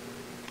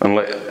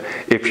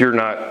 If you're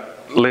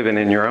not living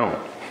in your own.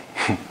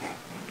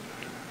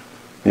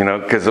 You know,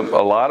 because a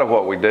lot of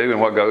what we do and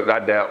what goes, I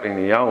doubt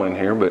any of y'all in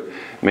here, but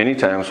many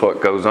times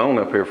what goes on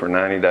up here for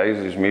 90 days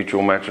is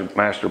mutual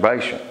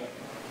masturbation.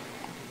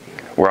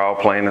 We're all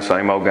playing the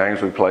same old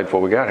games we played before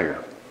we got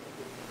here.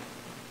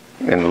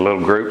 And the little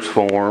groups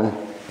form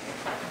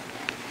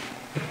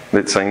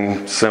that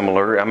seem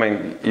similar. I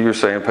mean, you were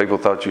saying people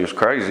thought you was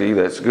crazy.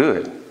 That's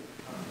good.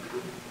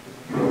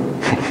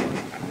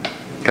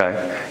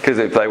 Okay? Because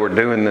if they were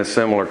doing this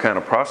similar kind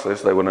of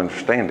process, they would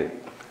understand it.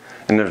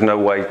 And there's no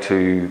way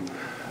to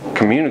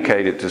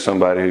communicate it to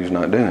somebody who's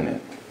not doing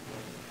it.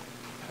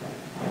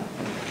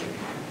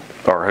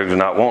 Or who's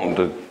not wanting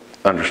to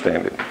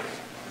understand it.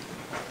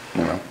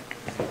 You know?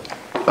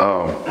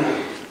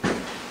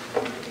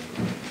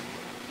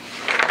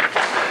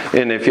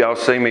 And if y'all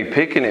see me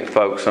picking at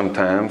folks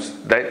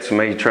sometimes, that's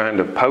me trying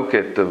to poke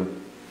at the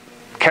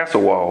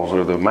castle walls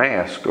or the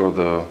mask or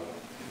the,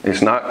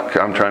 it's not,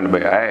 I'm trying to be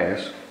an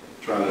ass.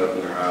 Trying to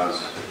open their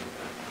eyes.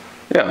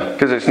 Yeah,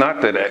 because it's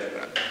not that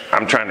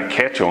I'm trying to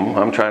catch them.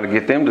 I'm trying to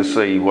get them to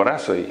see what I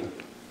see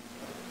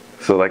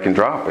so they can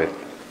drop it.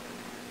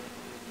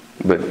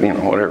 But, you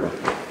know, whatever.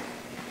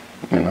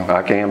 You know,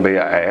 I can be an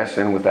ass,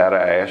 and without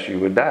an ass, you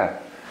would die.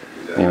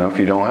 You know, if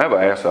you don't have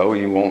an asshole,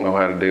 you won't know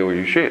how to deal with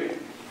your shit.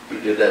 You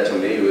did that to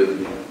me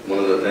with one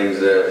of the things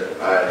that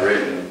I had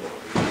written.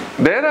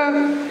 Did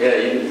I? Yeah,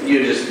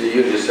 you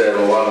just said,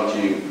 well, why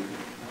don't you,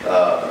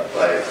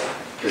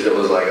 because it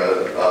was like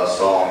a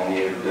song.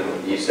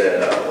 You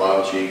said, why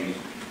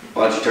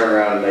don't you turn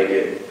around and make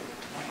it,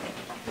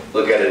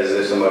 look at it as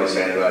if somebody's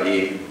saying it about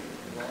you.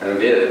 And I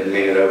did. I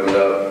mean, it opened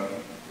up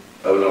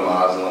my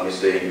eyes and let me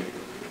see.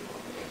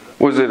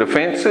 Was it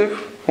offensive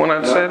when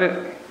I said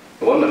it?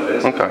 It wasn't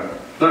offensive. Okay.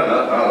 No,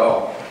 not at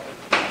all.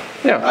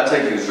 Yeah. I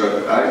take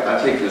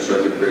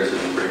constructive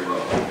criticism pretty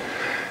well.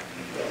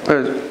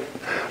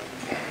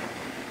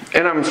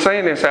 And I'm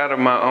saying this out of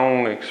my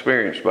own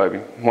experience, baby.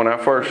 When I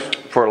first,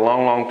 for a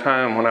long, long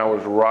time, when I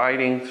was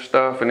writing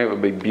stuff, and it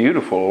would be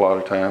beautiful a lot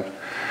of times,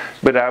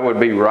 but I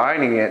would be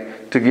writing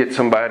it to get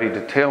somebody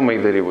to tell me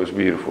that it was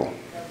beautiful.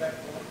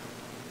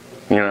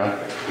 You know?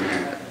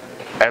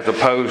 As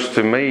opposed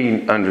to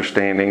me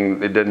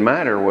understanding it doesn't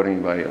matter what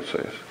anybody else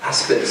says. I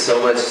spent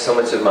so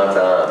much of my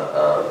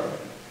time,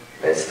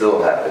 it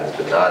still happens,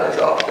 but not as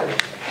often,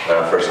 when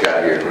I first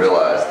got here and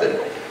realized that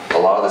a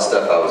lot of the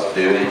stuff I was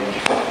doing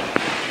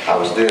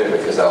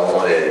because I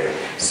wanted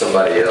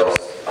somebody else,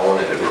 I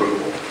wanted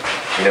approval.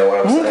 You know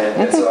what I'm saying?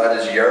 And so I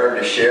just yearned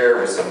to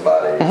share with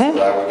somebody so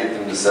that I would get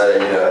them to say,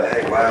 you know,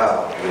 hey,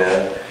 wow, you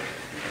know.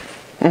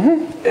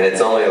 And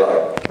it's only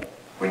like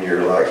when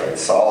you're like in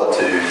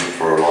solitude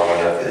for long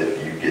enough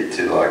that you get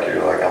to like,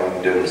 you're like,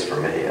 I'm doing this for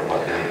me, I'm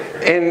not doing it for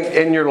you.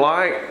 And you're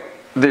like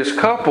this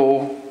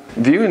couple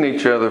viewing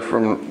each other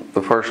from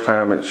the first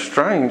time. It's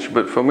strange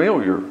but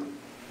familiar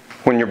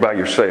when you're by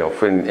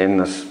yourself and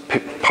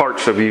the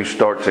parts of you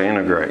start to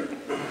integrate.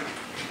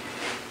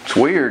 It's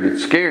weird,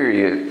 it's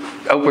scary, it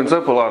opens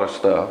up a lot of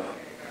stuff.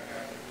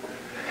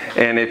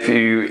 And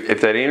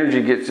if that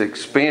energy gets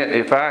expended,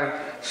 if I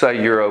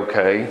say you're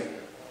okay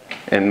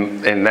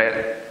and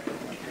that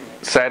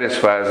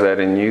satisfies that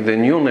in you,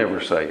 then you'll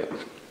never say it.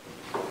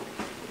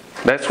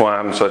 That's why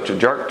I'm such a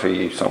jerk to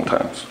you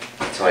sometimes.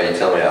 That's why you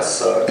tell me I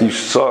suck. You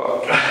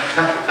suck.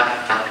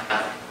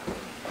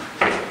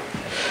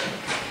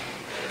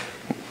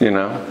 You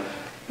know?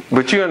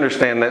 But you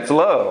understand that's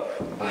love.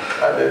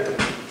 I do.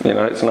 You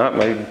know, it's not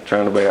me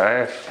trying to be an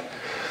ass.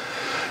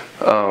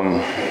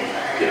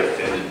 Get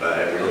offended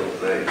by every little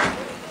thing.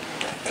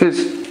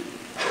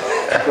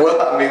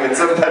 Well, I mean, when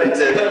somebody tells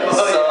you you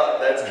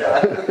suck, that's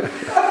kind of...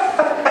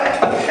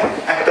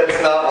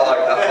 That's not like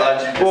I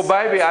find you... Well,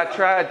 baby, I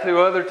tried 2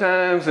 other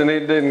times and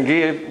it didn't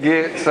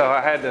get, so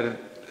I had to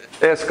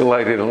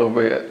escalate it a little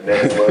bit.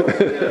 That's love.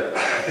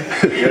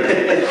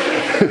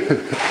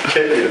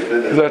 Can't get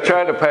offended. I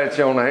tried to pat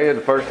you on the head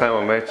the first time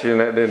I met you and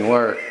that didn't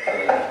work.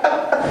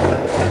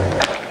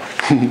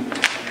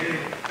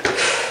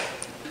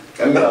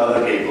 And the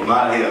other people,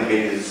 not him,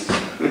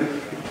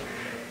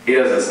 he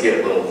doesn't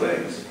skip little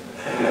things.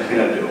 He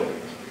doesn't do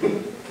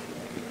them.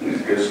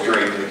 He's good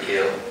straight to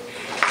kill.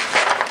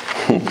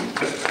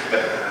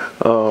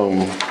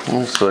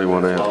 Let's see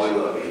what else. All we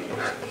love you.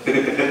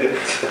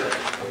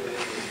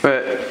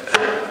 But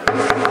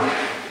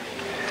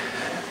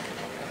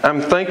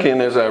I'm thinking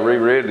as I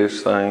reread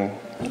this thing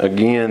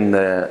again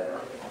that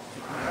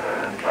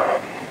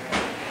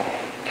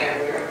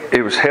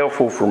it was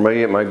helpful for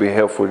me, it may be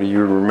helpful to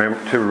you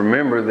to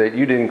remember that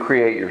you didn't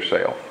create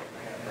yourself.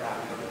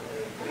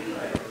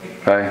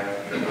 Okay?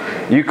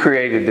 You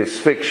created this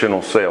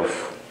fictional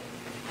self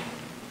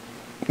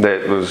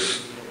that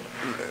was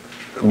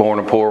born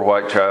a poor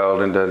white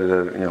child and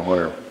you know,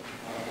 whatever.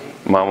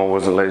 Mama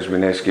was a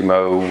lesbian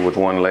Eskimo with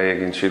one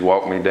leg and she'd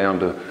walk me down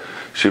to,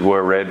 she'd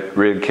wear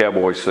red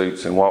cowboy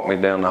suits and walk me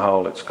down the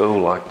hall at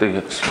school like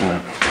this, you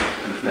know.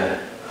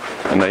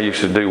 And they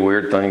used to do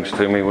weird things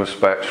to me with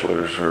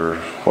spatulas or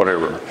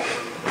whatever.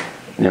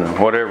 You know,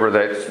 whatever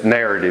that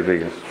narrative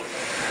is.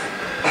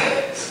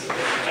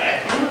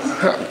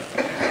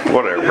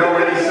 Whatever. You know,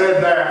 when he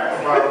said that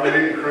about we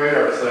didn't create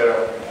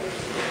ourselves,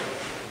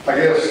 I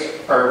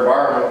guess our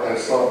environment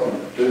has something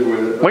to do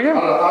with it. Well, yeah.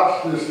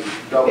 I just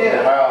don't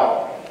know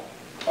how,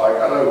 like,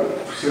 I know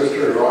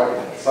sisters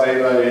like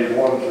same age,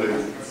 one's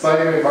the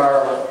same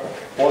environment,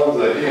 one's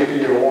a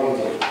hippie or one's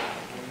a,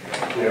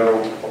 you know,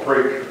 a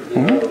preacher.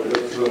 You know,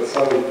 it's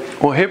so.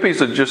 Well,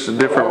 hippies are just a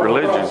different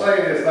religion. What I'm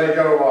saying is they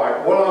go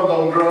like, one of them's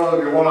on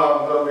drugs and one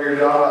of them's up here.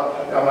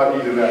 I'm not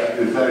using that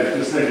to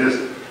say they're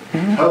just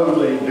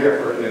totally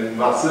different. And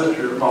my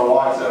sister, my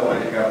wife's that way.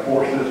 She got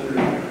 4 sisters,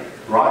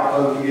 right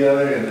close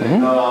together, and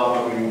none of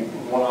them, I mean,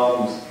 one of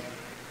them's,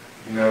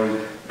 you know,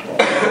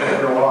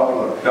 one of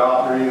them's a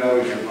doctor, you know,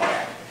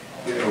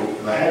 you know,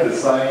 they had the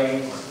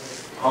same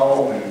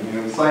home and, you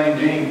know, the same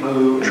gene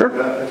pool. Sure.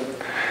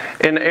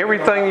 And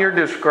everything you're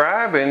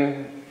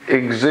describing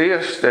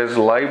exists as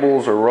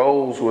labels or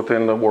roles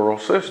within the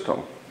world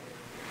system.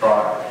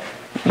 Right.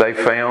 They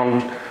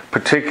found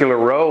particular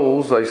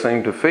roles they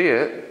seem to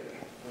fit,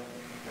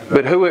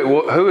 but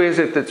who is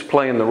it that's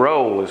playing the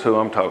role is who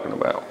I'm talking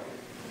about.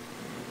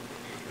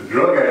 The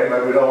drug addict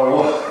may be the only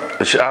one.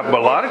 A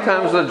lot of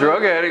times the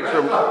drug addicts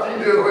are...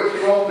 You do what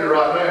you want to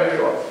right now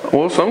anyway.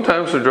 Well,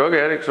 sometimes the drug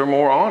addicts are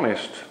more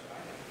honest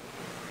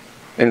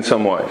in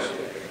some ways.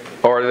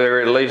 Or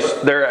they're at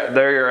least,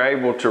 they're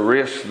able to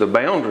risk the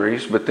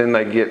boundaries, but then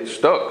they get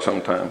stuck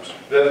sometimes.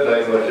 It doesn't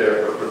take much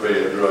effort to be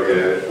a drug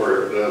addict,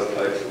 where it does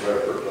take some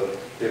effort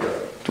to, you know.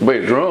 To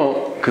be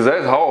drunk, because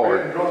that's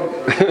hard. Being drunk,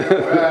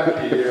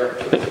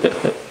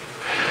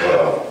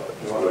 well,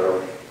 whatever.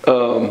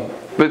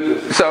 But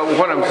so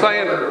what I'm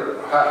saying...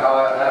 How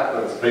that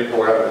happens,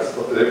 people have this,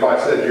 if I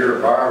said your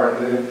environment,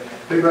 then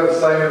people have the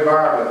same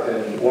environment,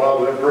 and one of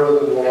them in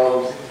prison, one of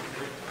them's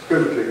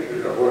school teacher,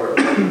 you know,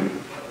 whatever.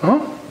 Huh?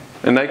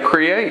 And they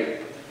create.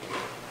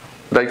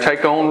 They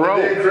take on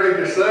roles. You didn't create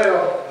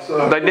yourself,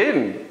 so. They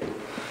didn't.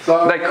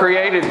 So, They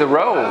created the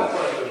role. That's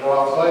what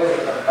I'm saying.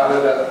 How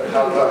did that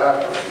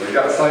happen? They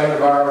got the same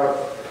environment,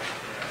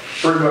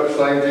 pretty much the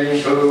same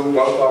gene pool,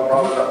 both of them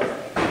probably not.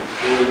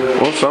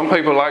 Well, some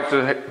people like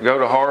to go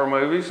to horror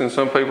movies, and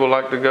some people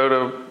like to go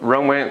to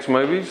romance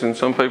movies, and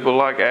some people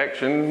like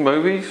action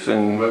movies,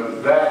 and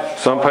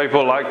some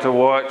people like to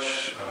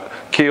watch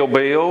Kill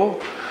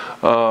Bill,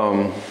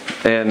 and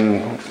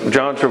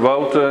John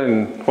Travolta,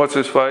 and what's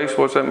his face?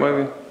 What's that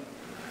movie?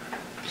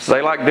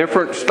 They like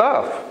different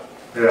stuff.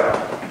 Yeah.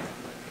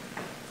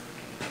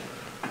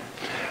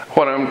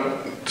 What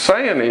I'm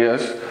saying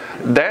is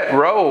that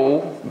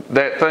role,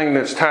 that thing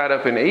that's tied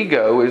up in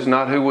ego, is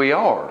not who we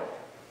are.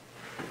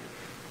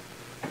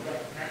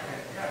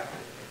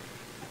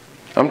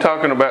 I'm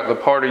talking about the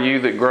part of you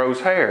that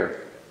grows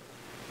hair,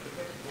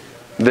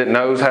 that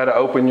knows how to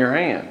open your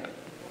hand.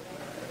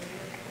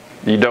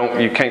 You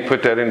can't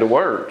put that into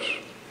words.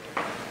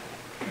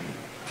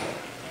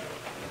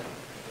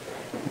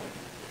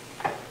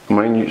 I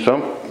mean,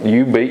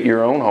 you beat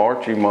your own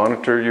heart, you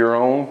monitor your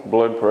own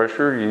blood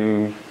pressure,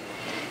 you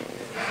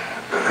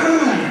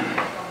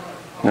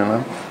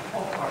know.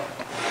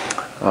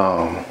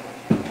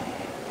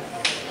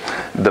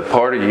 The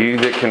part of you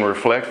that can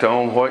reflect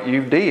on what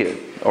you did,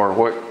 or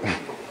what,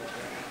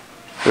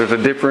 there's a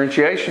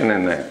differentiation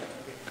in that.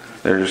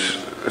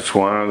 It's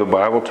why the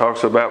Bible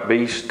talks about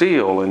be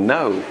still and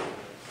know.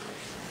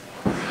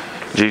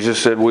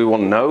 Jesus said we will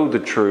know the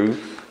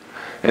truth,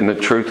 and the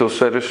truth will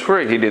set us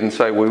free. He didn't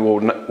say we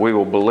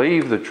will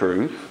believe the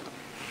truth.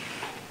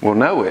 We'll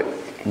know it.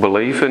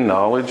 Belief and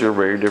knowledge are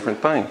very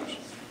different things.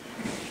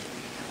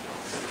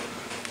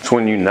 It's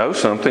when you know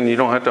something, you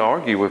don't have to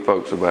argue with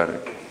folks about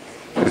it.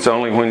 It's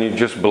only when you're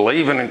just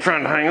believing and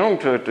trying to hang on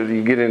to it that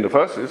you get into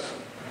fusses.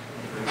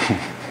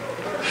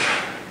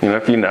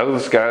 If you know the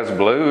sky's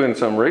blue and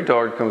some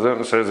retard comes up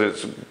and says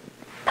it's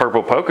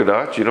purple polka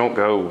dots, you don't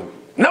go,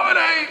 no it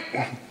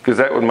ain't, because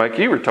that would make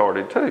you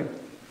retarded too.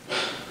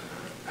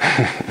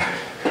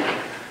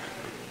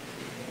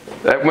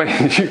 That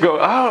means you go,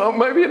 oh,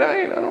 maybe it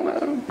ain't, I don't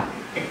know.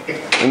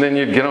 And then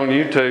you'd get on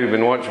YouTube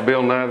and watch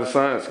Bill Nye the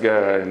Science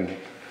Guy. And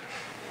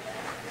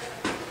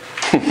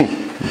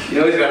you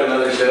know he's got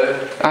another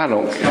show? I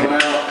don't coming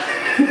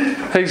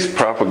out. He's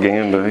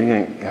propaganda. He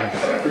ain't.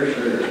 For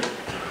sure.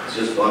 It's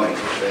just funny.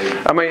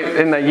 I mean,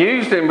 and they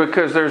used him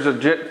because there's a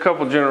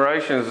couple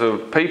generations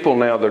of people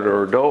now that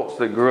are adults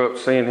that grew up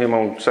seeing him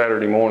on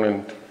Saturday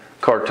morning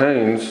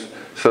cartoons.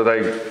 So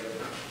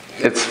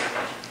it's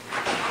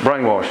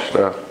brainwashed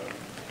stuff.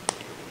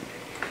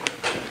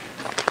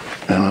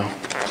 You know.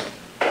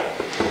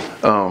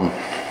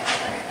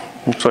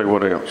 Let's see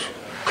what else.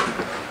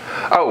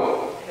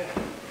 Oh.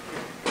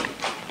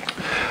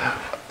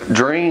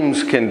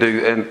 Dreams can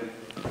do, and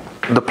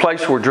the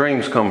place where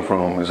dreams come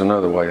from is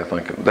another way of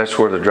thinking. That's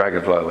where the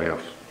dragonfly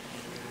lives.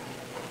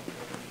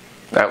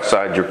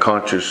 Outside your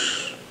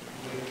conscious.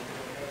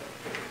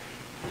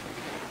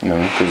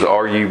 Because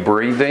are you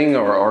breathing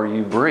or are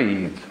you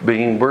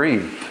being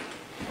breathed?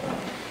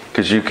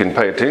 Because you can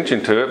pay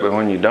attention to it, but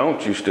when you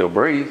don't, you still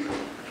breathe.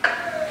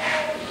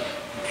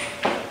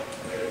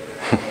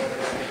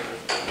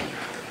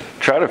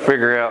 Try to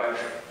figure out.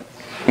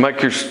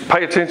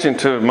 Pay attention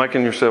to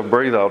making yourself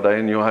breathe all day,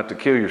 and you'll have to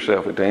kill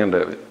yourself at the end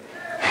of it.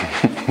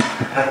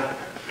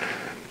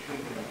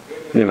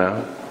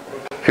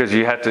 Because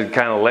you have to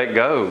kind of let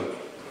go.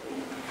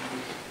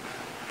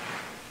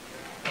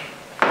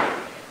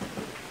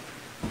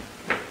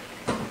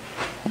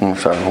 I'm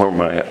sorry, where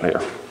am I at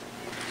here?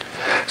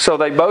 So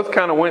they both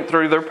kind of went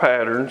through their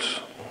patterns,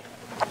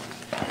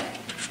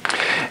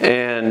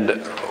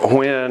 and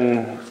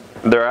when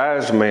their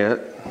eyes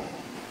met,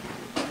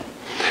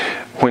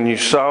 when you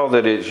saw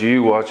that it's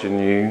you watching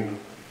you,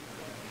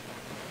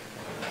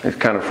 it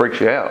kind of freaks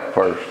you out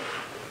first.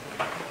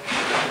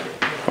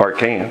 Or it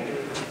can.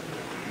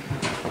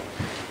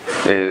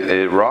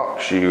 It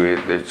rocks you.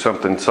 It's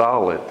something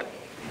solid.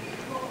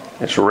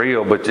 It's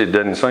real, but it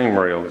doesn't seem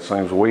real. It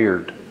seems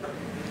weird.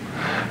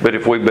 But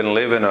if we've been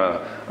living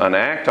an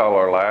act all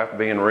our life,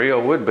 being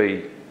real would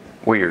be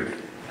weird.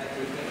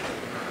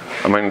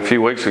 I mean, a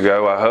few weeks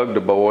ago, I hugged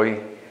a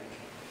boy.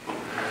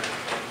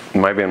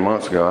 Maybe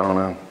months ago, I don't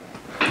know.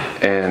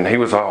 And he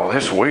was all,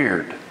 this is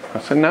weird. I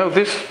said, no,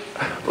 this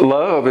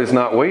love is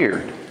not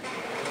weird.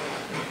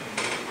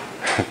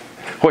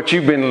 What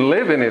you've been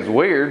living is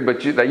weird,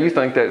 but you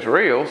think that's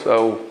real,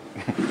 so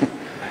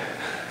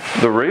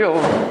the real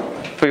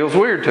feels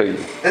weird to you.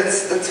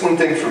 That's one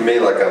thing for me,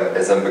 like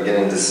as I'm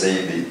beginning to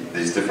see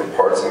these different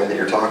parts of me that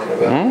you're talking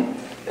about,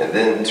 and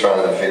then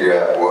trying to figure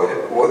out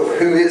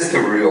who is the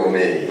real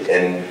me,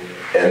 and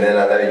then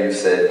I know you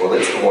said, well,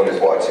 it's the one who's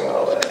watching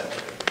all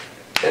that,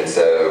 and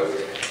so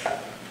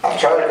I've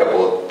tried a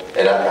couple of,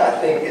 and I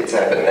think it's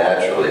happened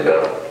naturally,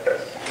 but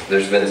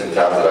there's been some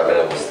times that I've been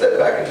able to step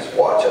back and just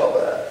watch all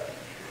that,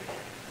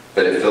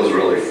 but it feels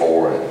really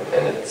foreign,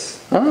 and it's.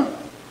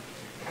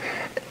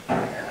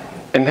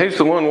 And who's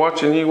the one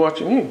watching you? Yeah,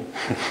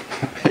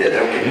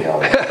 don't get me on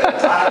that.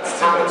 That's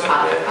too much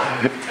for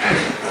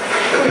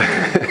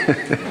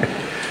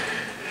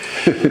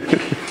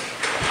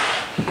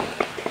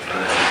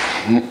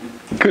me.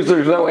 Because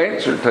there's no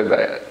answer to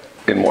that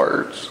in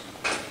words.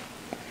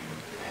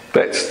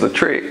 That's the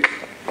trick.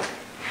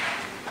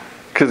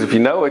 Because if you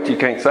know it, you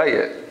can't say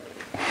it.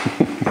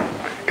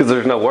 Because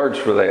there's no words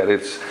for that.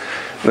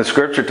 The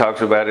scripture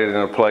talks about it in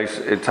a place,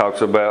 it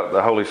talks about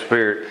the Holy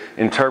Spirit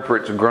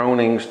interprets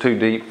groanings too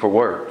deep for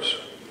words.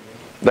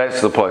 That's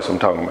the place I'm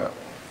talking about.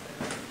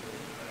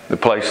 The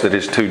place that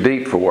is too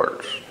deep for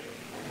words.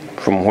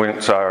 From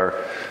whence our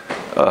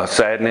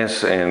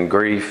sadness and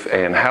grief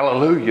and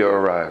hallelujah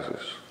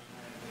arises.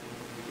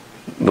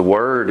 The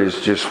word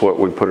is just what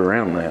we put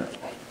around that.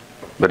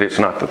 But it's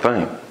not the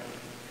thing.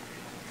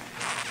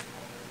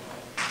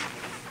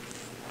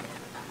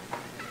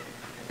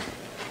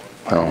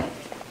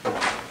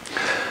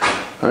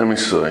 Let me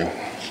see.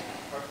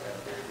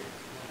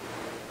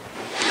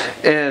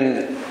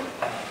 And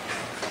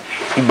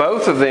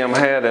both of them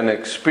had an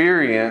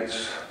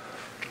experience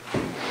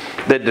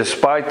that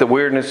despite the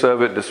weirdness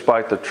of it,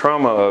 despite the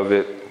trauma of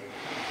it,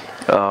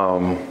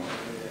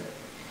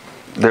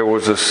 there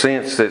was a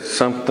sense that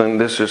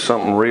this is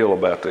something real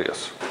about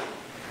this.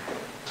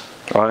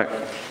 Right?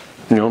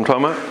 You know what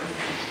I'm talking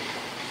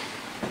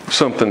about?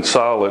 Something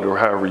solid, or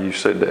however you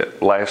said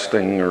that,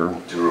 lasting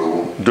or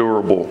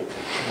durable.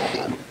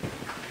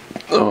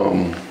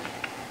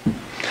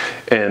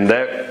 And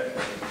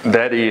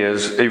that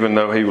is, even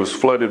though he was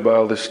flooded by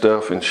all this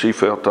stuff and she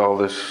felt all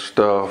this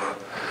stuff,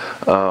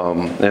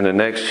 in the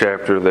next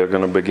chapter they're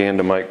going to begin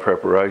to make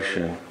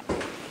preparation.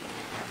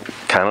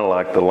 Kind of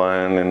like the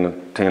lion and the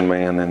tin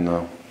man and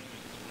the...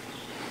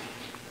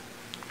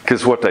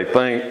 Because what they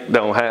think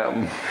don't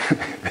happen.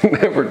 It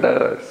never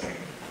does.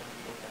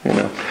 You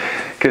know,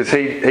 because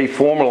he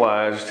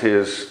formalized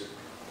his,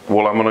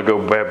 well, I'm going to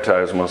go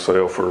baptize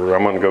myself, or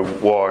I'm going to go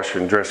wash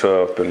and dress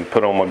up and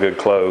put on my good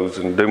clothes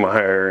and do my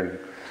hair, and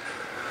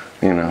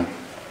you know.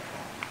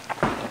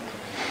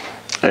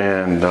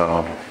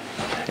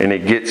 And he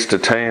gets to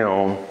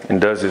town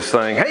and does his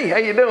thing. Hey, how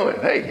you doing?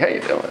 Hey, how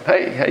you doing?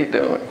 Hey, how you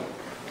doing?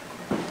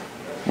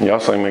 Y'all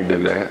seen me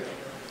do that,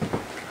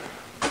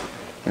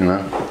 you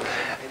know.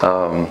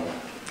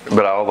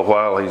 But all the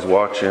while he's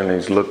watching,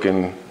 he's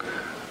looking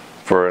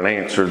for an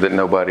answer that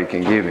nobody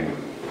can give him.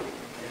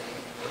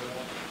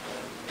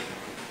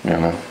 You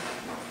know,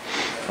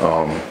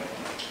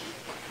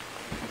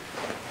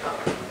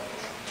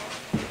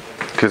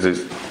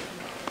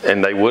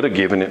 and they would have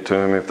given it to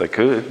him if they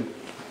could.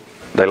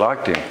 They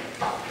liked him.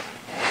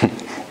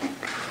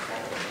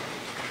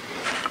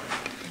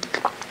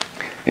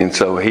 And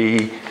so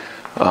he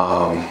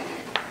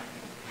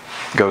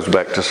goes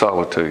back to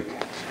solitude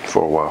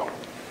for a while.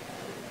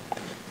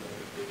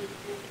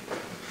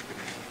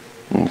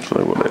 Let's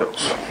see what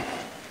else.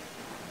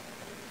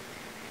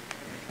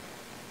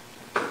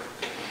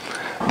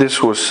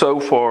 This was so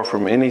far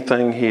from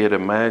anything he had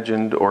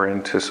imagined or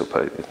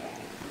anticipated.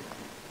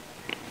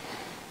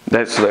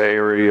 That's the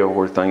area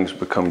where things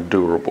become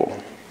durable.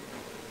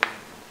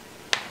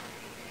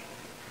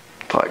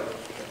 Like,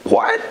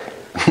 what?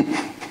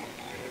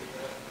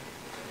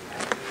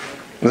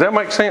 Does that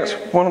make sense,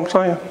 what I'm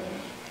saying?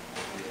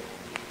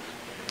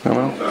 You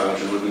know? What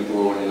you're looking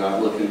for when you're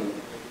not looking.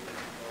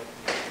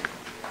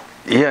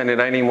 Yeah, and it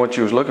ain't even what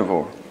you was looking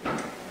for.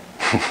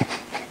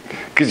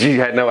 Because you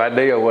had no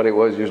idea what it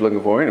was you was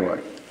looking for anyway.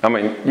 I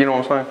mean, you know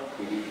what I'm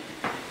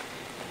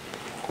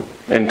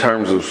saying? In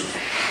terms of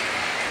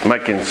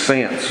making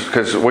sense.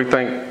 Because we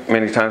think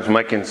many times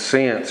making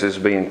sense is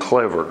being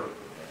clever.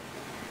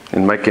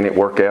 And making it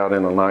work out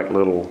in a nice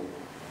little...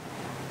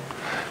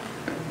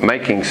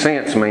 Making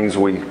sense means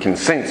we can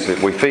sense it,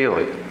 we feel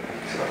it.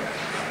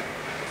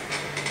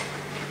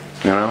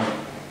 You know?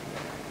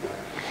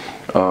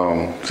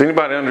 Does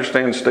anybody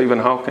understand Stephen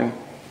Hawking?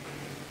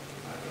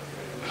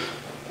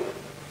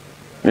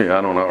 Yeah,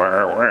 I don't know.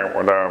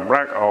 With a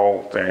black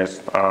hole, I don't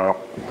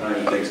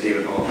think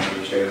Stephen Hawking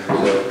understands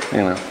himself. You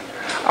know,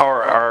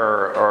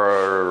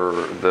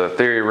 or the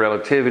theory of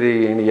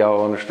relativity. Any of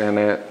y'all understand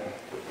that?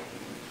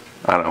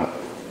 I don't.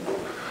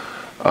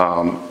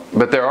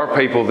 But there are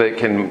people that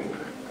can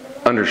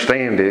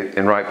understand it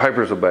and write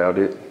papers about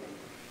it,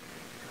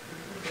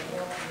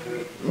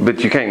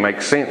 but you can't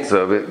make sense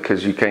of it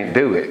because you can't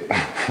do it.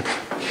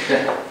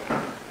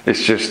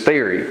 It's just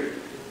theory.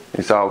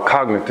 It's all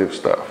cognitive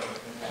stuff.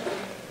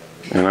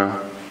 You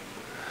know?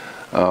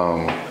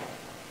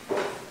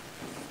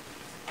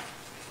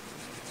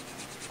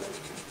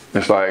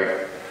 It's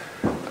like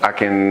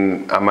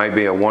I may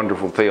be a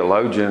wonderful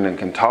theologian and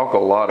can talk a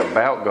lot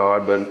about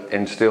God,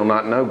 and still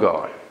not know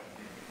God.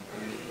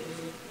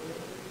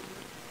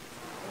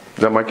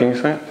 Does that make any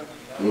sense?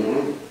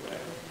 Mm-hmm.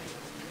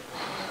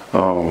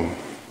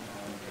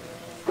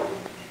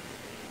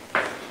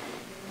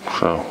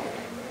 So,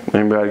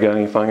 anybody got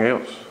anything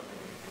else?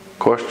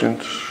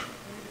 Questions?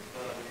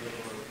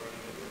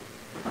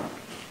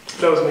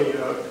 That was me,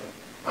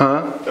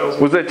 Huh? That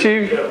Was that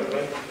you? Yeah, that was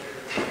me.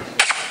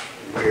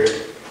 Weird.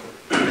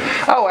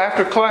 Oh,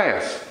 after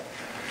class.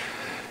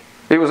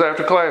 It was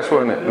after class,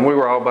 wasn't it? And we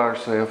were all by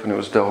ourselves, and it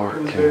was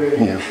dark.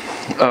 Yeah.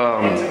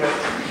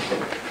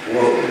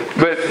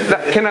 But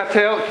can I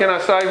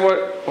say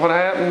what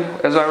happened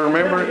as I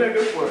remember Yeah, it?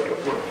 go for it, go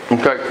for it.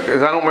 Okay,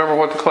 because I don't remember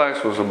what the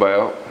class was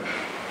about.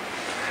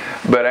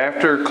 But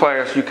after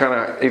class, you kind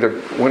of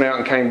either went out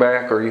and came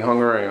back, or you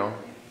hung around.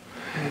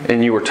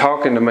 And you were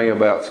talking to me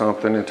about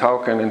something, and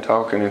talking, and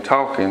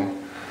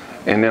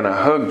then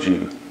I hugged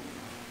you.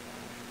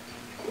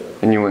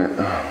 And you went,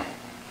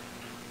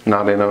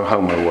 not in a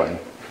homo way.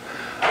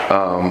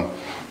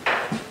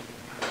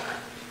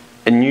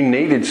 And you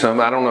needed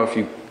something. I don't know if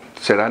you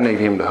said, I need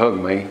him to hug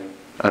me.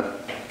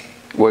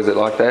 Was it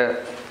like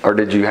that? Or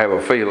did you have a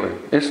feeling?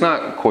 It's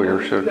not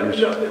queer. So No,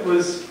 it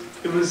was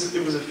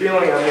a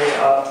feeling. I mean,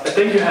 I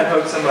think you had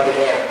hugged somebody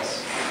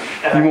else.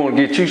 And you want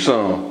to get you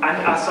some.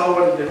 I saw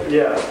what it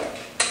did.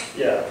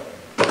 Yeah.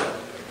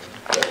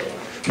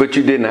 But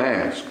you didn't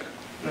ask.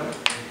 No,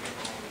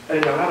 I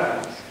didn't know how to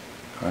ask.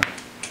 Okay.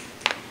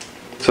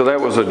 So that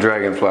was a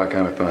dragonfly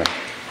kind of thing.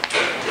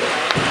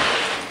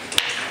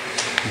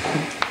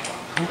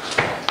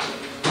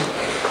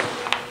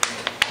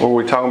 Were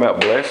we talking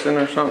about blessing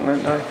or something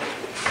that day?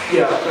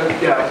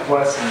 Yeah,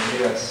 blessing,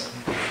 yes.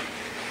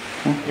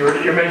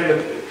 You're making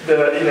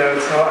the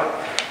it's not,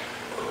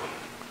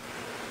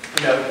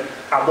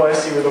 I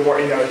bless you with the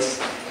word, it's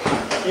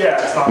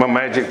not. My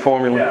magic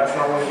formula? Yeah, it's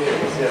not what it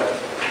is, yeah.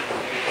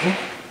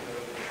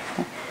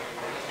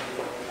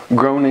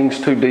 Groanings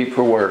too deep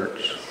for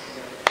words.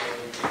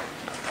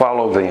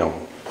 Follow them.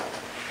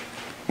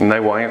 And they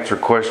will answer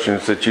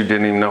questions that you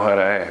didn't even know how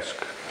to ask.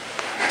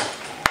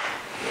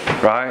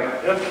 Right?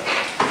 Yep.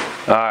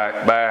 All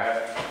right,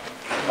 bye.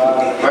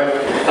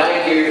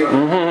 Thank you.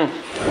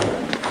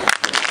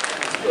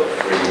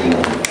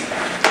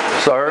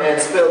 Sir? Man,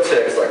 spell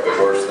check's like the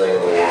worst thing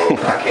in the world.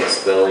 I can't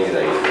spell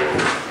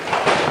anything.